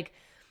 I mean, like,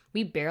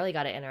 we barely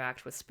got to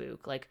interact with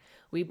Spook. Like,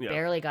 we Yeah.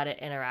 barely got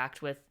to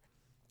interact with.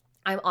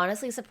 I'm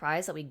honestly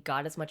surprised that we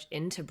got as much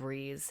into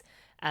Breeze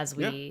as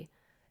we,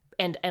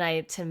 and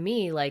I, to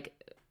me, like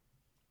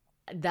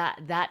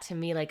that to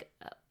me, like,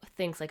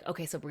 thinks like,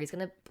 okay, so Breeze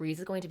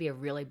is going to be a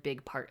really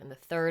big part in the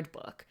third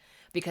book,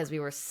 because we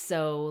were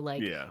so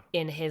like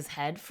in his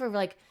head for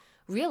like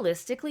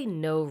realistically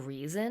no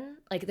reason.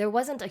 Like, there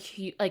wasn't a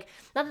huge, like,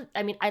 not that,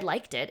 I mean, I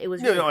liked it. It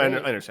was really I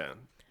great. understand.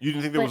 You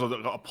didn't think there was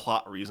a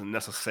plot reason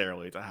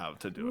necessarily to have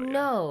to do it.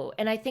 No,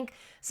 and I think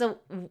so,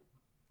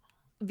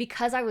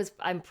 because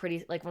I'm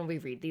pretty, like, when we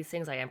read these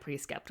things, I am pretty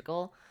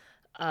skeptical.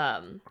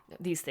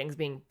 These things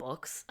being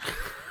books.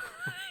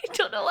 I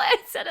don't know why I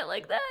said it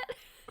like that.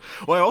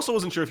 Well, I also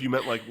wasn't sure if you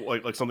meant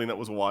like something that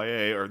was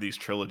YA or these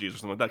trilogies or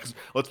something like that. Because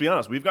let's be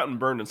honest, we've gotten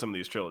burned in some of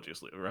these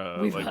trilogies.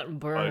 We've gotten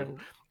burned.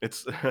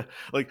 It's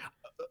like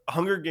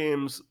Hunger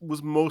Games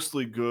was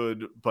mostly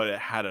good, but it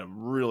had a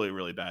really,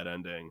 really bad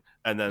ending.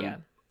 And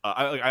then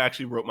I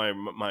actually wrote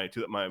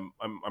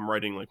I'm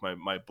writing like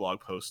my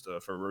blog post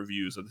for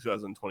reviews of the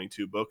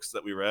 2022 books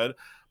that we read.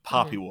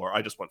 Poppy War,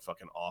 I just went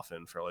fucking off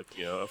in for, like,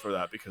 for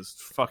that, because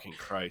fucking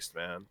Christ,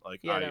 man.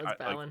 Like, that was a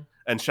bad one.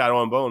 And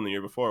Shadow and Bone the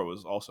year before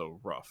was also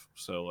rough.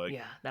 So, like,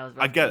 that was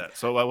rough. I get it.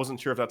 So I wasn't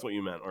sure if that's what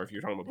you meant, or if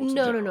you're talking about books.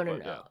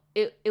 No.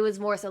 It was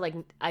more so like,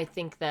 I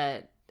think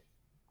that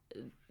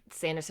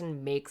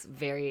Sanderson makes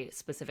very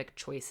specific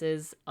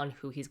choices on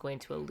who he's going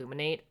to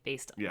illuminate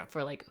based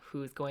for like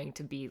who's going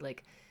to be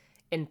like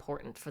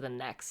important for the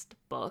next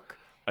book.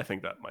 I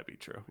think that might be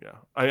true. Yeah,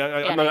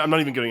 I'm not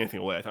even giving anything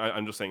away.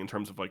 I'm just saying in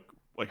terms of like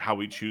how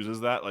he chooses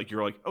that. Like,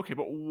 you're like, okay,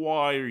 but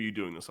why are you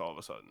doing this all of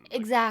a sudden? Like,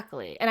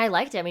 exactly. And I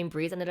liked it. I mean,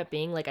 Breeze ended up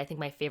being like, I think,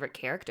 my favorite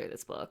character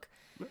this book.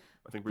 I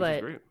think Breeze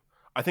is great.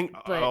 I think,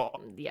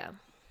 yeah.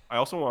 I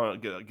also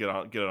want to get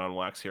it on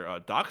wax here.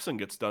 Dachshund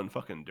gets done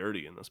fucking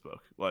dirty in this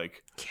book.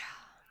 Like,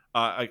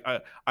 I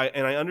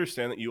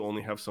understand that you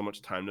only have so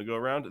much time to go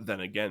around.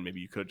 Then again, maybe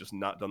you could have just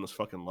not done this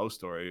fucking love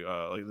story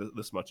like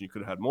this much. And you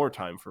could have had more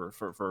time for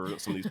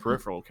some of these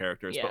peripheral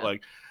characters. But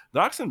like,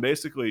 Dachshund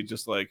basically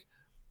just like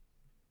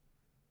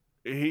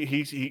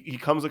he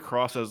comes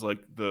across as like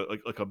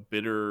a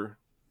bitter,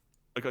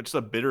 just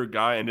a bitter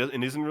guy, and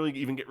doesn't really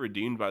even get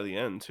redeemed by the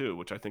end too,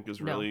 which I think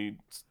is really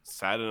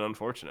sad and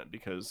unfortunate,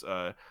 because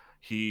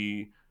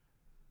he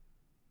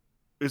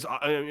is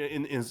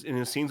in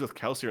his scenes with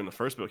Kelsier in the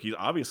first book, he's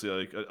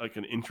obviously like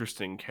an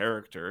interesting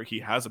character. He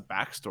has a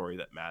backstory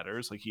that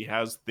matters. Like, he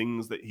has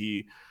things that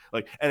he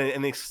like,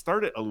 and they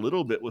start it a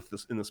little bit with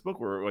this in this book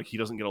where like he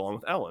doesn't get along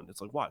with Ellen.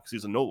 It's like, why? Because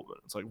he's a nobleman.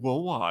 It's like,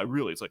 well, why?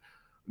 Really? It's like,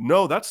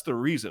 no, that's the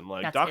reason.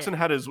 Like, Dachshund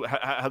had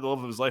the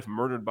love of his life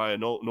murdered by a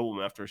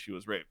nobleman after she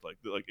was raped. Like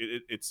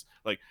it's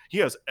like he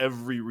has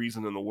every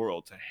reason in the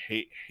world to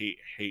hate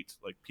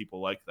like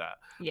people like that.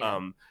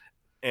 Yeah.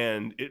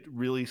 And it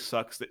really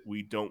sucks that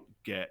we don't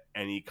get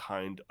any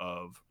kind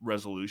of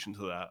resolution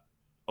to that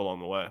along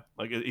the way.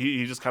 Like,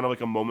 he's just kind of like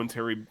a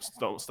momentary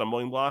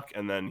stumbling block,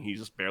 and then he's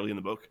just barely in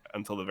the book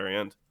until the very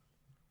end.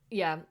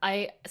 Yeah,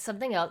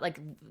 something else like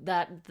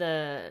that,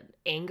 the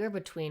anger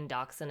between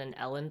Dachshund and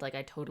Ellen, like,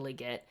 I totally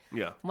get.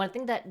 Yeah. One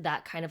thing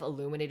that kind of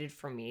illuminated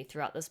for me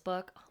throughout this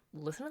book,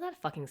 listen to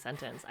that fucking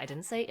sentence. I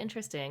didn't say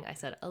interesting, I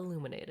said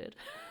illuminated.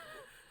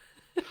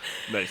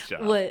 Nice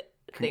job.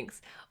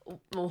 Thanks.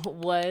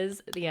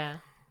 Was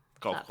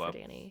Golf club. For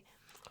Danny.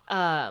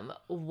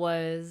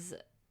 Was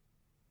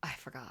I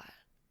forgot.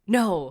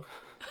 No.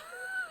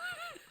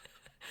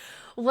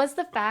 Was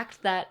the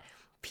fact that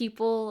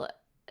people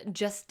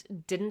just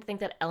didn't think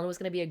that Ellen was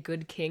going to be a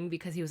good king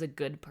because he was a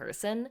good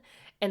person,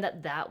 and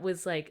that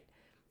was like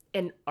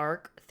an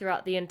arc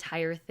throughout the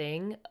entire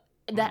thing,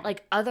 that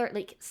like other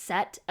like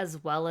Set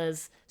as well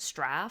as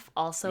Straff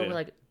also were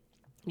like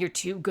you're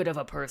too good of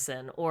a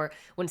person, or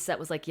when Set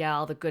was like, yeah,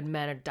 all the good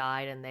men have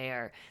died in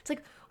there. It's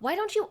like, why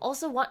don't you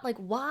also want, like,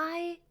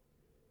 why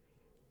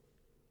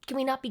can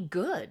we not be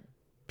good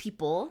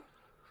people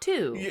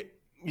too?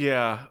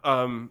 Yeah,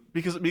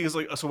 because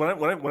like, so when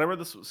I read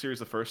this series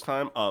the first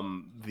time,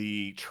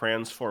 the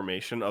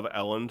transformation of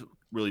Elend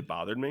really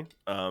bothered me,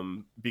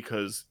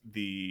 because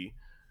the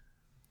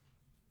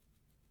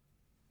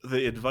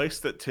advice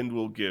that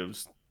Tindwyl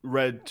gives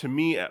read to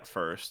me at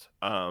first,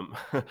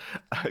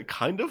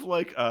 kind of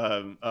like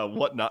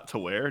what not to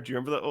wear. Do you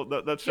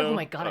remember that show? Oh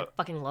my god, I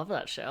fucking love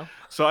that show.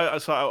 So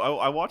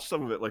I watched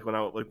some of it, like when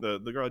I like the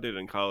girl I dated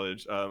in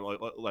college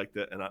liked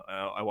it, and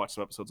I watched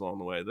some episodes along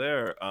the way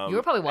there. You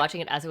were probably watching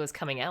it as it was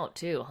coming out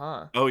too,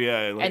 huh? Oh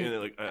yeah,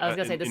 And I was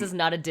gonna say, this is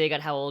not a dig at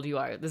how old you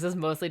are. This is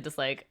mostly just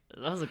like,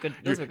 those were good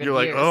You're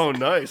like, years. oh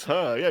nice,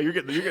 huh? Yeah, you're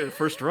getting the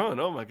first run.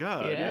 Oh my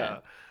god,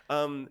 Yeah.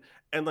 yeah.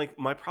 And like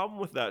my problem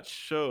with that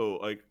show,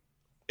 like,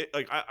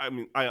 I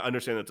mean, I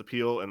understand its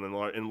appeal, and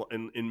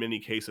in many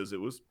cases, it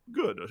was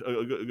good,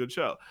 a good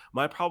show.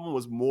 My problem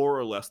was more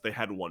or less they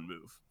had one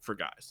move for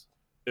guys.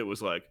 It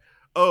was like,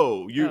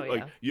 oh,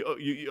 yeah.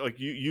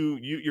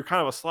 you're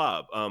kind of a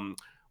slob.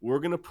 We're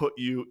gonna put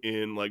you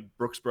in like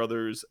Brooks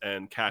Brothers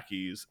and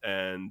khakis,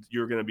 and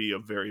you're gonna be a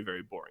very,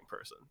 very boring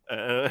person.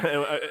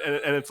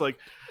 And it's like,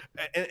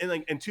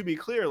 and to be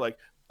clear, like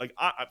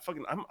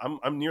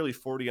I'm nearly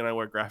 40 and I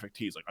wear graphic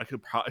tees. Like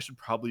I should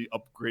probably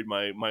upgrade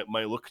my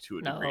look to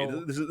a degree.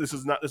 No. This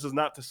is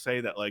not to say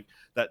that like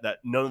that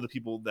none of the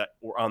people that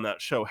were on that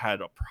show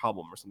had a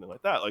problem or something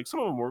like that. Like some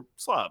of them were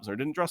slobs or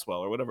didn't dress well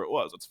or whatever it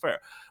was. It's fair.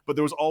 But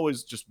there was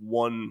always just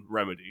one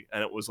remedy,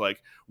 and it was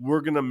like,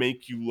 we're gonna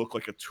make you look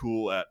like a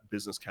tool at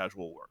business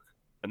casual work,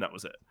 and that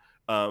was it.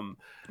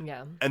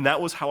 Yeah. And that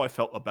was how I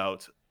felt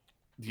about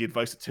the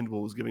advice that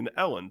Tindwyl was giving to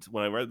Elend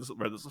when I read this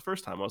the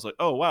first time. I was like,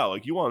 oh wow,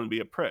 like you want him to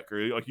be a prick,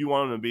 or like you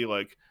want him to be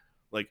like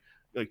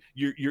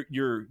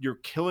you're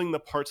killing the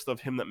parts of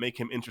him that make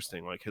him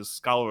interesting, like his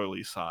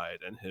scholarly side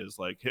and his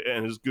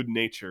good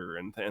nature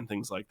and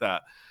things like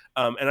that.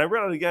 And I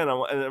read it again,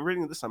 and I'm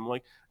reading this, I'm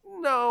like,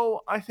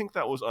 no, I think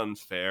that was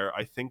unfair.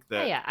 I think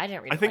that I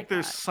didn't read it I think like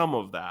there's that. some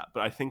of that,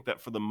 but I think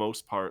that for the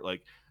most part,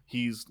 like,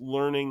 he's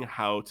learning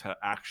how to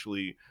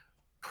actually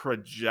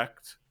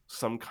project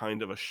some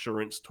kind of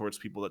assurance towards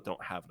people that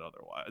don't have it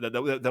otherwise,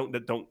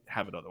 that don't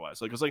have it otherwise.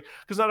 Like, it's like,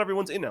 because not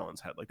everyone's in Elend's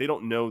head. Like, they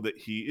don't know that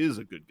he is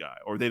a good guy,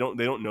 or they don't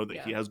know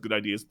that he has good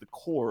ideas at the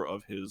core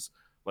of his,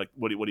 like,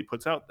 what he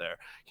puts out there.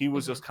 He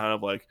was just kind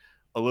of like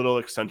a little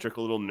eccentric,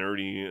 a little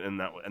nerdy, and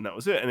that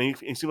was it. And he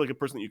seemed like a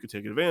person that you could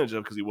take advantage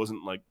of, because he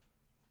wasn't like,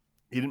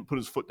 he didn't put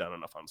his foot down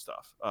enough on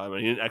stuff. And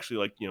he didn't actually,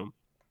 like,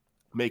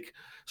 make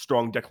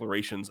strong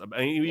declarations.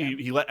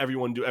 He let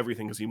everyone do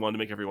everything because he wanted to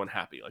make everyone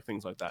happy, like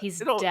things like that. He's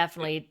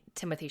definitely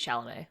Timothy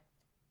Chalamet.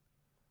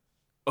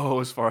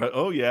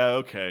 Oh, yeah,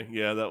 okay,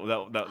 yeah, that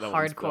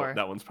hardcore.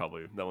 That one's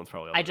probably.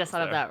 I just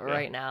thought of that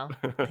right now.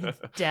 He's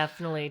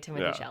definitely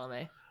Timothy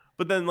Chalamet.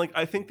 But then, like,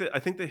 I think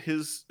that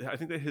his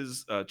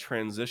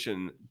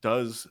transition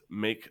does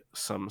make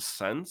some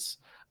sense.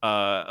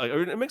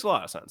 It makes a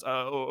lot of sense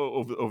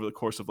over the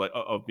course of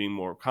of being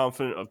more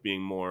confident, of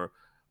being more.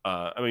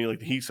 I mean,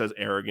 like, he says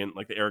arrogant,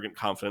 like the arrogant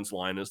confidence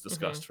line is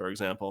discussed, for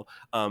example.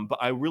 But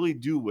I really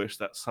do wish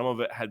that some of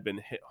it had been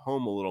hit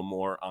home a little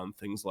more on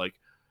things like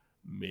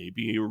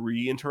maybe a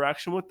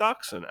re-interaction with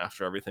Dachshund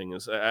after everything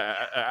is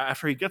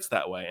after he gets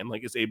that way and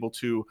like is able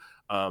to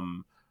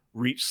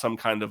reach some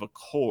kind of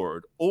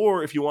accord.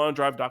 Or if you want to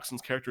drive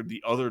Dachshund's character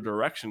the other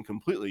direction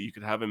completely, you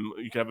could have him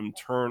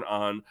turn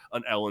on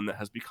an Elend that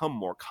has become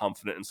more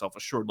confident and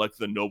self-assured, like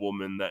the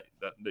nobleman that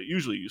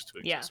usually used to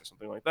exist, or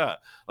something like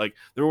that. Like,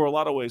 there were a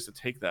lot of ways to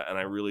take that, and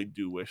I really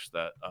do wish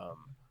that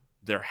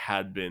there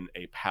had been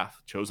a path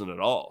chosen at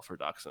all for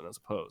Dachshund, as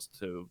opposed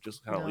to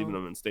just kind of leaving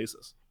him in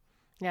stasis.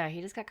 Yeah,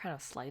 he just got kind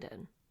of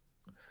slighted.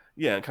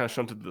 Yeah, and kind of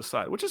shunted to the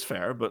side, which is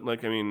fair, but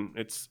like, I mean,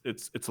 it's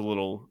a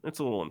little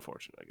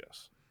unfortunate, I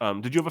guess.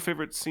 Did you have a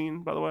favorite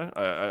scene, by the way?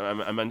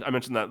 I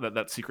mentioned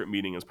that secret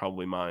meeting is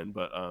probably mine,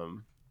 but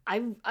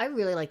I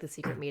really like the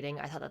secret meeting.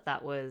 I thought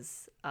that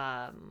was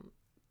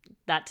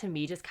that to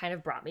me just kind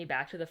of brought me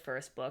back to the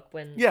first book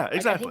when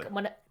exactly. I think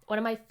one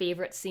of my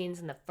favorite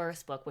scenes in the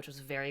first book, which was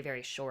very,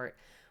 very short,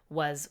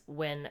 was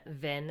when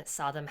Vin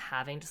saw them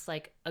having just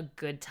like a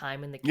good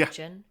time in the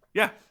kitchen.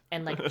 Yeah.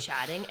 And like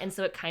chatting. And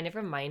so it kind of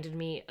reminded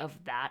me of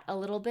that a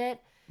little bit.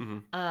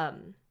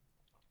 Mm-hmm.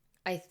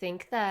 I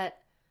think that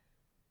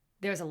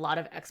there's a lot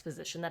of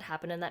exposition that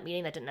happened in that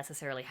meeting that didn't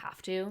necessarily have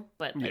to,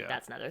 but like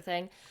that's another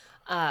thing.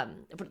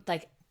 But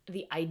like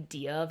the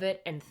idea of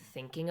it and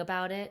thinking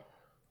about it,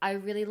 I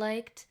really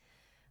liked.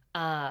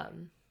 I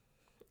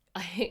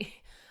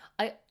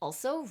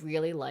also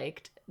really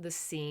liked the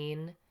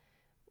scene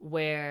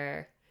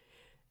where,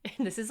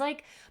 and this is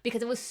like,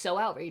 because it was so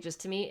outrageous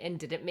to me and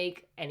didn't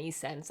make any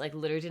sense, like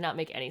literally did not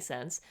make any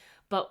sense,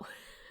 but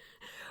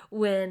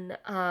when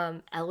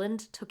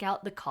Elend took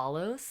out the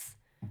Kolos,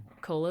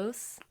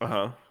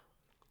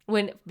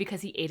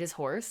 because he ate his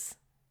horse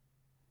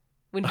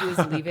when he was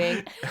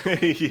leaving.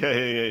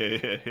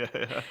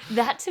 Yeah.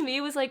 That to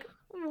me was like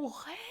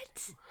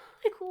what?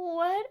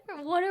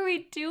 Like, what are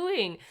we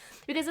doing?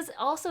 Because this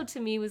also to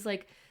me was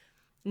like,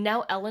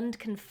 now Elend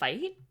can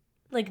fight.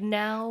 Like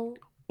now,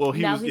 Well,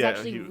 he now was, he's yeah,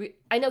 actually.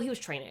 I know he was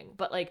training,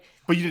 but like,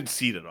 but you didn't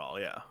see it at all,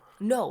 yeah.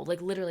 no,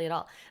 like literally at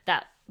all.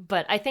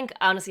 But I think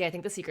honestly, I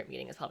think the secret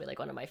meeting is probably like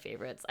one of my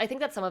favorites. I think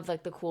that some of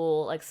like the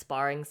cool like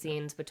sparring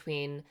scenes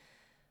between.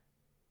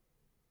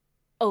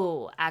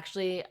 Oh,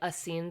 actually, a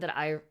scene that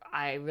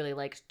I really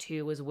liked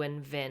too was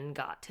when Vin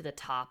got to the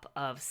top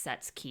of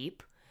Set's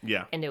keep.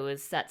 Yeah. And it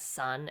was Set's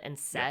son and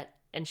Set,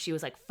 and she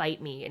was like,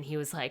 "Fight me," and he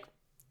was like,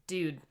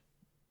 "Dude,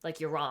 like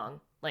you're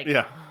wrong. Like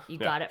Yeah. you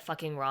Yeah. got it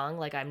fucking wrong.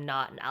 Like I'm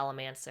not an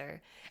Alamancer."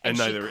 And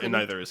she neither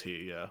couldn't- is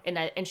he, yeah.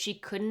 And she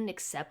couldn't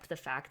accept the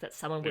fact that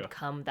someone would Yeah.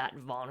 come that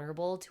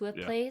vulnerable to a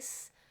Yeah.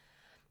 place,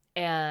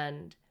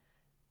 and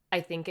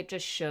I think it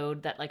just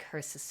showed that like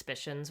her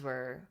suspicions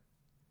were.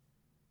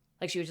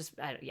 Like she was just,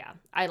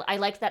 I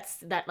liked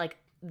that like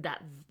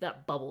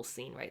that bubble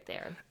scene right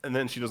there. And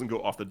then she doesn't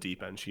go off the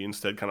deep end. She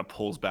instead kind of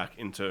pulls back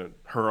into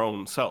her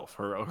own self,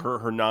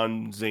 her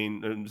non-Zane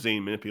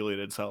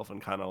manipulated self,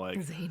 and kind of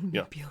like Zane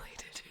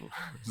manipulated.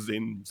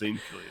 Zane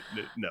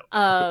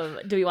no.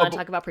 Do we want to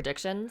talk about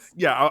predictions?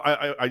 Yeah,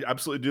 I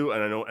absolutely do,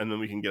 and I know, and then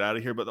we can get out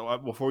of here.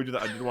 But before we do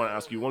that, I did want to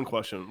ask you one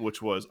question,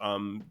 which was,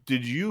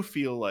 did you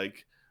feel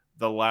like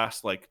the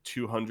last like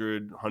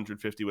 200,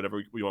 150,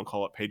 whatever we want to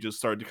call it, pages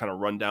started to kind of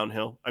run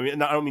downhill? I mean,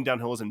 I don't mean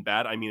downhill isn't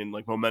bad. I mean,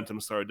 like momentum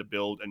started to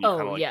build, and you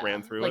kind of like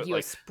ran through like it. you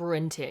were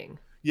sprinting.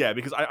 Yeah,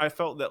 because I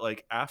felt that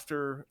like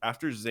after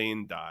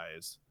Zane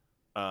dies,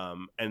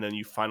 and then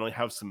you finally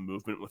have some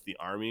movement with the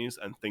armies,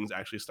 and things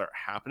actually start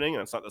happening,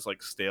 and it's not this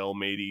like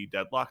stale-matey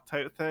deadlock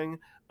type thing.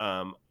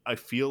 I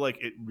feel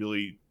like it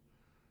really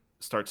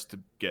starts to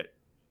get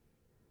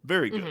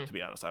very good, to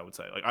be honest. I would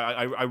say, like,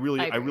 I really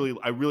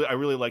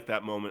like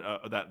that moment,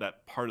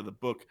 that part of the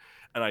book,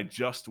 and I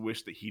just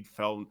wish that he'd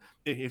found,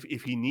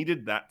 if he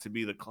needed that to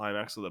be the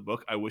climax of the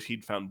book, I wish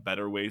he'd found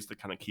better ways to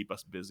kind of keep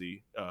us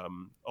busy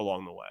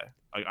along the way.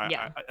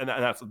 And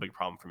that's a big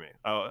problem for me.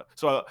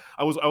 So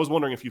I was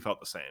wondering if you felt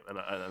the same,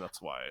 and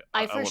that's why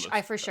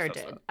I for sure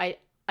did.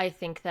 I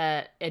think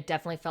that it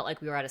definitely felt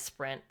like we were at a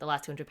sprint the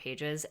last 200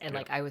 pages, and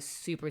like I was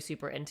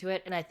super into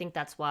it, and I think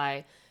that's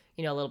why.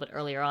 You know, a little bit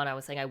earlier on, I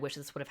was saying I wish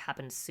this would have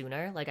happened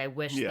sooner. Like, I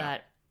wish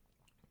that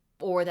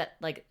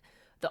like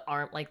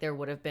like there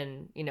would have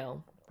been, you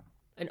know,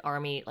 an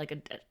army, like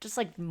just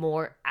like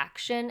more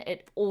action,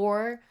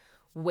 or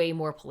way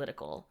more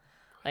political.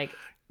 Like,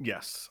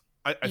 yes,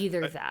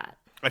 that.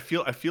 I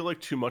feel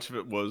like too much of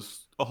it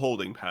was a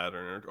holding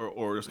pattern,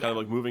 or just kind of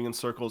like moving in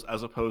circles,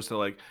 as opposed to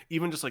like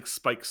even just like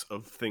spikes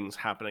of things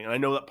happening. And I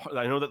know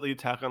that the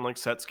attack on like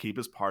Set's Keep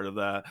is part of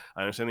that.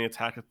 I understand the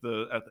attack at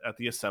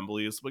the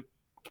assembly is like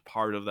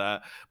part of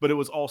that, but it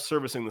was all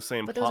servicing the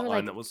same plot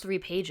line. That was 3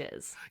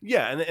 pages.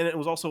 Yeah, and it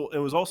was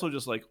also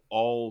just like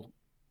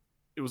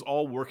it was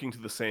all working to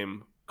the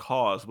same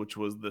cause, which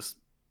was this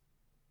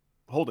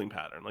holding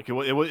pattern. Like it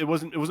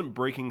wasn't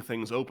breaking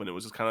things open. It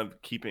was just kind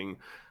of keeping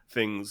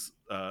things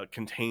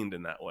contained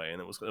in that way, and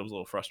it was a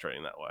little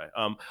frustrating that way.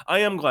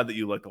 I am glad that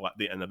you liked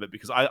the end of it,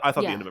 because I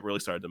thought the end of it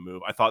really started to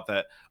move. I thought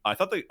the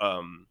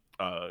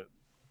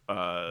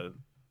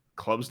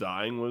Club's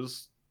dying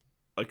was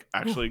like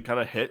actually kind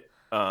of hit.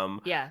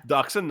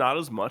 Doxa not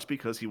as much,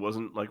 because he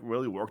wasn't like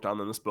really worked on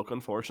in this book,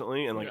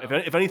 unfortunately, and like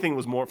if anything, it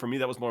was more for me,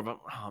 that was more of a,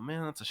 oh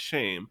man, that's a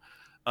shame.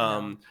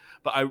 But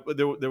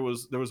there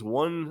was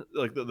one,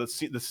 like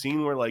the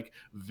scene where like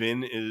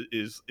Vin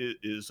is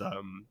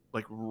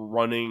like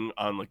running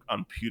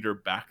on Pewter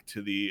back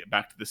to the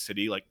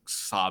city, like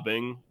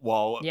sobbing,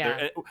 while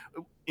they're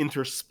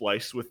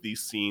interspliced with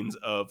these scenes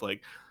of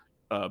like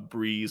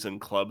Breeze and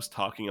Clubs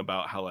talking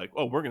about how like,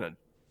 oh, we're gonna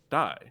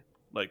die,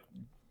 like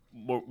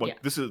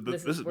this is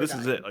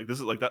it, like this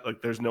is like that,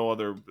 like there's no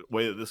other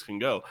way that this can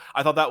go.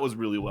 I thought that was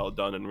really well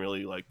done, and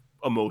really like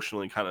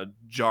emotionally kind of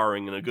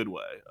jarring in a good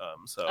way.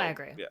 So I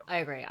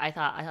agree. I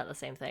thought the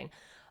same thing.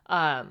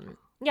 I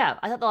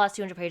thought the last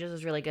 200 pages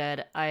was really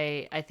good.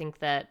 I think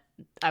that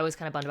I was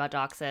kind of bummed about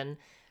Doxson,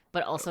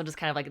 but also just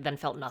kind of like then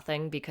felt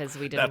nothing, because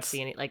we didn't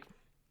see any like.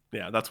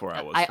 Yeah, that's where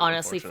I was. I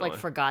honestly like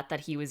forgot that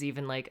he was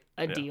even like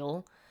a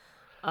deal.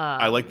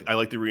 I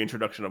like the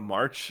reintroduction of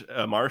Marsh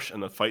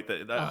and the fight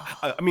that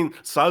I mean,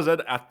 Sazed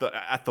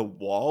at the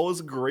wall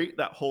is great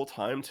that whole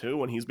time too,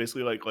 when he's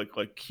basically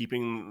like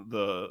keeping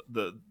the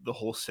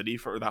whole city,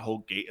 for that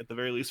whole gate at the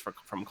very least,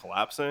 from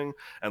collapsing,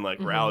 and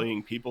like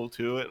rallying people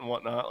to it and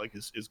whatnot, like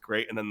is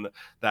great. And then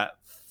that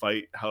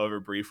fight, however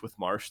brief, with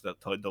Marsh that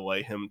to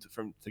delay him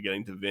to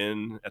getting to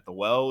Vin at the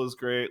well is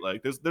great.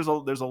 Like there's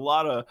a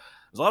lot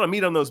of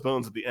meat on those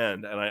bones at the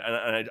end, and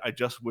I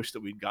just wish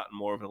that we'd gotten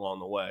more of it along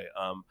the way.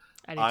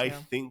 I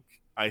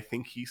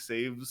think he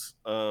saves.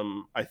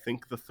 I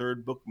think the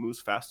third book moves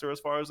faster as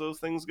far as those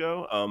things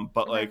go.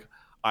 But like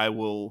I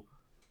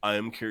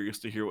am curious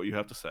to hear what you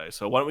have to say.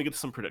 So why don't we get to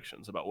some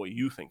predictions about what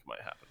you think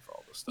might happen for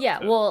all this stuff?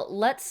 Yeah, well,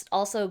 let's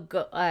also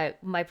go.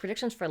 My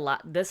predictions for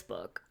this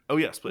book. Oh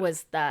yes, please.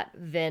 Was that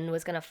Vin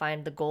was going to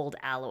find the gold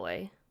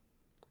alloy,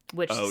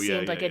 which Oh,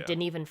 seemed yeah, like yeah, it yeah.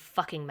 didn't even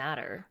fucking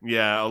matter.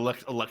 Yeah,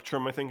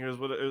 Electrum, I think is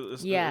what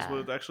is Yeah.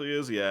 what it actually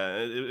is. Yeah,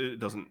 it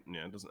doesn't.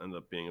 Yeah, it doesn't end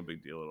up being a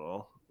big deal at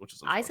all, which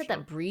is I said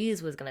unfortunate. that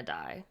Breeze was gonna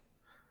die.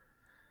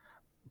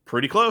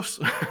 Pretty close.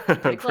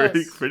 Pretty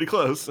close. pretty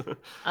close.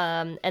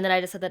 And then I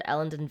just said that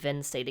Ellen and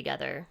Vin stay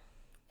together.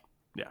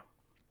 Yeah.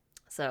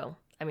 So,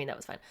 I mean, that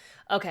was fine.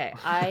 Okay,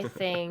 I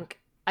think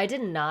I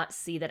did not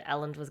see that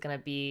Ellen was going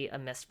to be a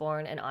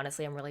Mistborn, and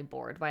honestly, I'm really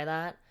bored by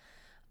that.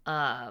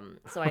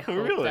 So I hope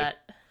Really?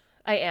 that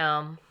I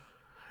am.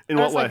 In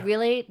I what was way? like,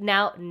 really?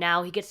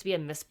 Now he gets to be a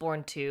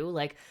Mistborn too?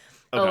 Like,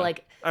 oh, Okay.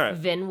 like All right.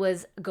 Vin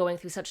was going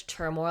through such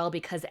turmoil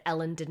because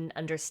Ellen didn't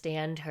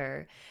understand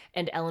her,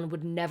 and Ellen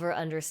would never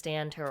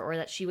understand her, or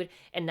that she would,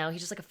 and now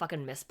he's just like a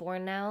fucking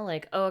Mistborn now.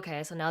 Like, oh,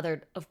 okay, so now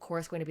they're of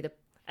course going to be the,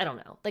 I don't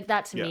know. Like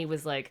that to Yeah. me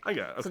was like, I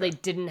get it, so okay. they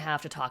didn't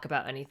have to talk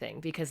about anything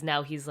because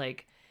now he's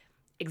like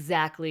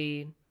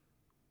exactly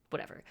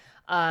whatever.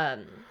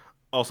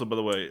 Also, by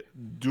the way,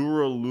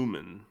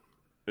 Duralumin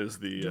is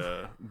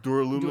the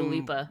Duralumin. Dua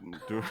Lipa.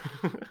 Dur-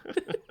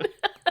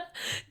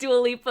 Dua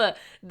Lipa,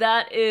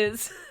 that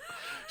is.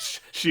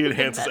 she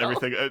enhances metal.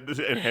 everything.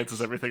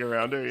 Enhances everything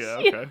around her. Yeah.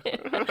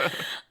 Okay.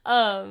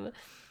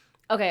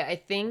 Okay, I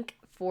think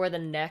for the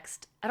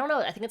next, I don't know,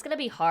 I think it's gonna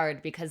be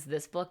hard because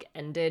this book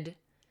ended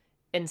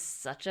in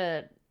such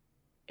a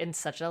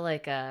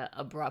like a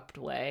abrupt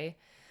way.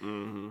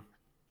 hmm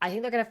I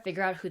think they're gonna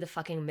figure out who the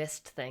fucking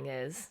mist thing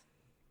is.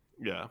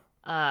 Yeah.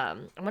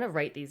 I'm gonna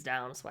write these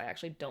down so I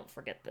actually don't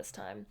forget this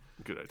time.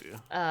 Good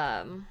idea.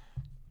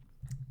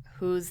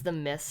 Who the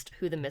mist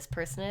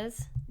person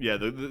is? Yeah.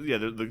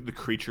 The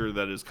creature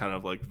that is kind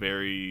of like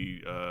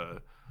very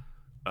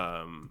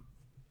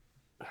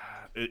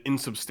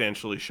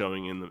insubstantially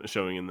showing in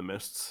the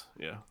mists.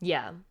 Yeah.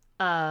 Yeah.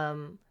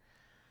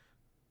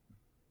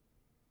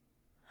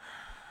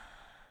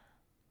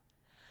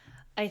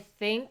 I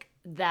think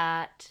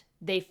that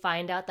they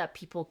find out that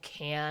people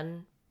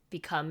can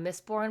become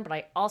Mistborn, but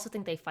I also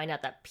think they find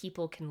out that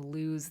people can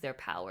lose their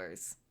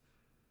powers.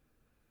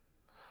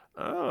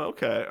 Oh,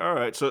 okay. All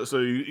right. So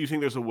you think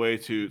there's a way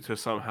to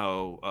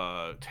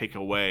somehow take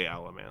away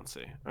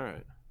allomancy? All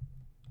right.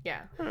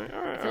 Yeah. All right.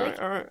 All right. feel All like-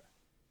 right.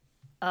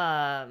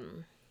 All right.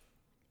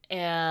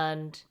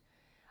 And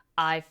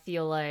I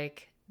feel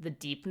like the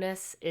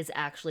deepness is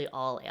actually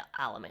all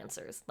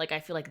allomancers. Like I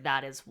feel like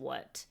that is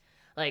what,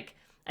 like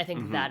I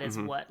think that is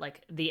what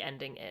like the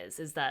ending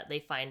is that they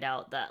find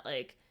out that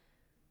like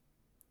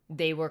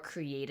they were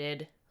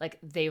created, like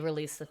they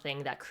released the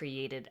thing that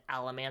created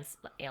allomancer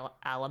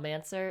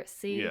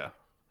Yeah.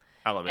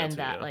 Allomancy. and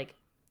that yeah. like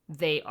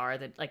they are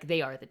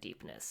the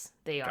deepness.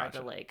 They are the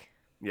Gotcha. like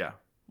Yeah.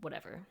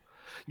 whatever.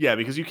 Yeah,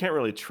 because you can't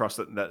really trust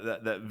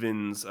that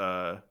Vin's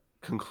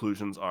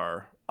conclusions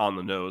are on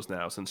the nose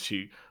now, since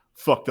she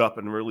fucked up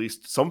and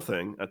released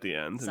something at the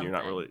end, and you're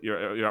not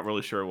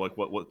really sure like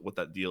what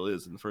that deal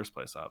is in the first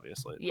place,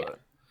 obviously. Yeah. But,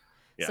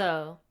 yeah.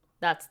 So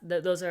that's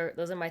those are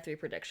my 3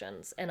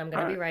 predictions, and I'm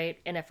gonna be Alright. right.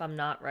 And if I'm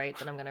not right,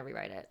 then I'm gonna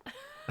rewrite it.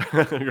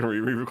 I'm gonna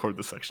re-record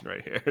this section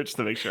right here just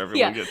to make sure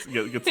everyone gets.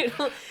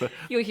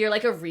 You'll hear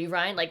like a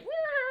rewind, like,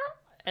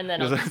 and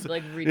then I'll just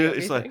like redo Yeah, everything.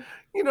 it's like,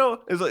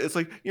 it's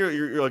like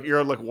you're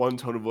on like one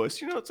tone of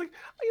voice. It's like,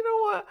 you know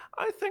what?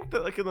 I think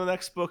that like in the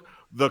next book,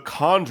 the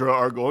Khandra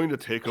are going to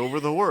take over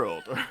the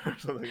world or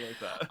something like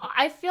that.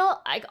 I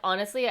feel like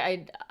honestly,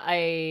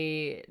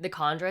 the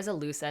Khandra is a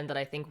loose end that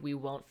I think we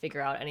won't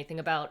figure out anything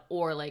about,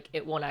 or like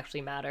it won't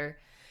actually matter.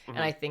 And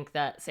I think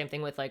that same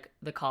thing with like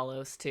the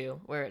Kalos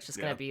too, where it's just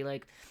gonna be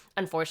like,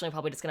 unfortunately,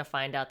 probably just gonna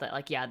find out that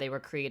like they were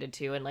created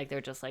too, and like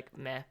they're just like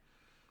meh.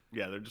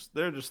 Yeah,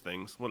 they're just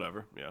things,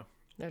 whatever. Yeah.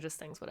 They're just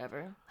things,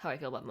 whatever. How I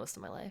feel about most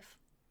of my life.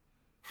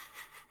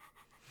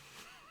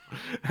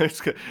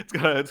 It's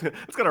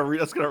got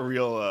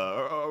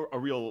a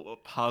real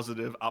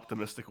positive,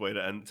 optimistic way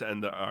to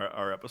end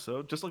our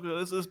episode. Just like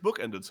this book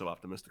ended so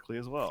optimistically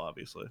as well,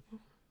 obviously.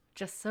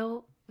 Just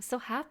so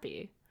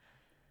happy.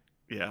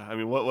 Yeah, I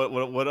mean,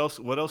 what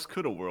else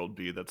could a world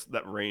be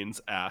that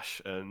rains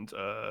ash and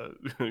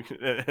and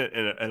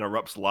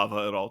erupts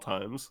lava at all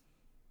times?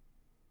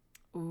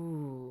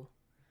 Ooh.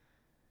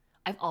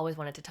 I've always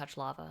wanted to touch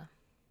lava.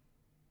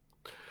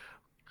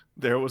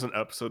 There was an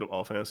episode of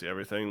All Fantasy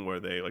Everything where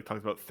they like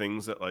talked about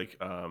things that like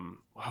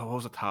what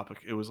was the topic?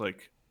 It was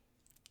like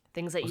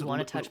Things that Was you it want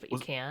li- to touch but you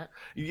was- can't.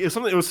 yeah,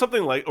 something. It was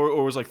something like, or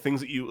it was like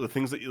things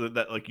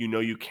that like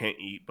you can't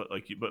eat, but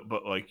like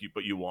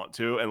you want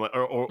to, and like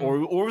or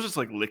it was just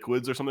like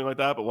liquids or something like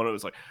that. But one it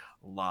was like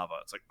lava.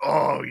 It's like,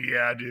 oh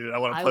yeah, dude, I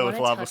want to play with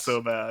lava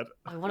so bad.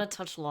 I want to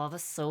touch lava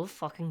so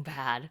fucking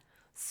bad.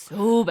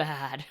 So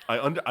bad.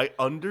 I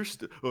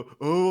understood.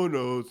 Oh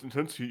no, it's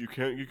intense heat. You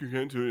can't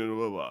do it. Blah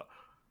blah blah.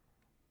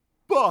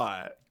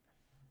 But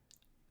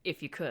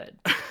If you could.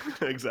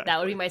 exactly. That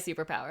would be my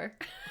superpower.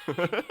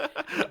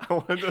 I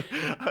wanted to,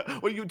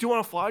 do you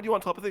want to fly? Do you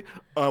want telepathy?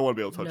 I want to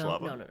be able to touch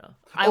lava. No.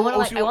 I want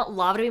to so you I want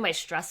lava to be my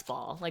stress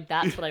ball. Like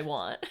that's what I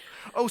want.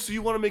 Oh, so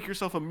you want to make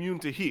yourself immune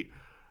to heat?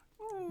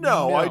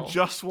 No, I No.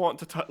 just want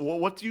to touch. Well,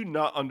 what do you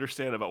not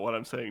understand about what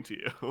I'm saying to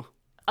you?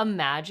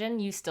 Imagine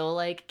you still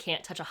like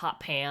can't touch a hot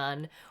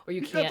pan, or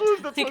you can't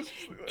Like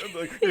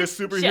you're a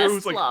superhero just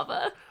who's like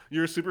lava.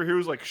 you're a superhero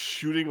who's like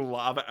shooting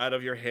lava out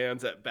of your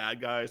hands at bad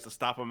guys to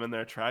stop them in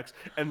their tracks,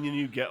 and then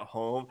you get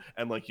home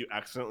and like you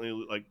accidentally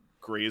like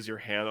graze your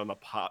hand on the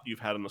pot you've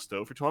had on the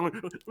stove for too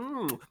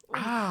long.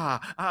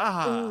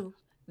 Ooh.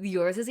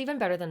 Yours is even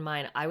better than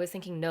mine. I was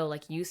thinking, no,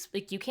 like you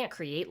can't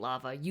create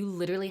lava. You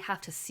literally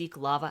have to seek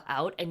lava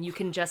out, and you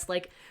can just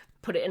like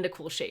put it into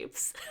cool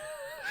shapes.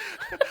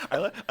 I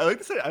like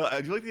to say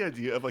I do like the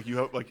idea of like you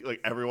have like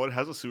everyone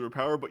has a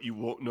superpower, but you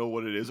won't know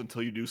what it is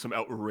until you do some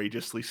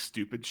outrageously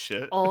stupid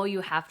shit. Oh,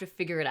 you have to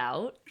figure it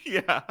out.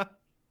 Yeah.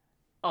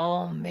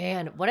 Oh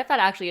man, what if that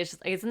actually is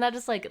just isn't that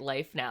just like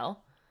life now?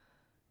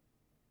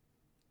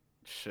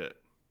 Shit.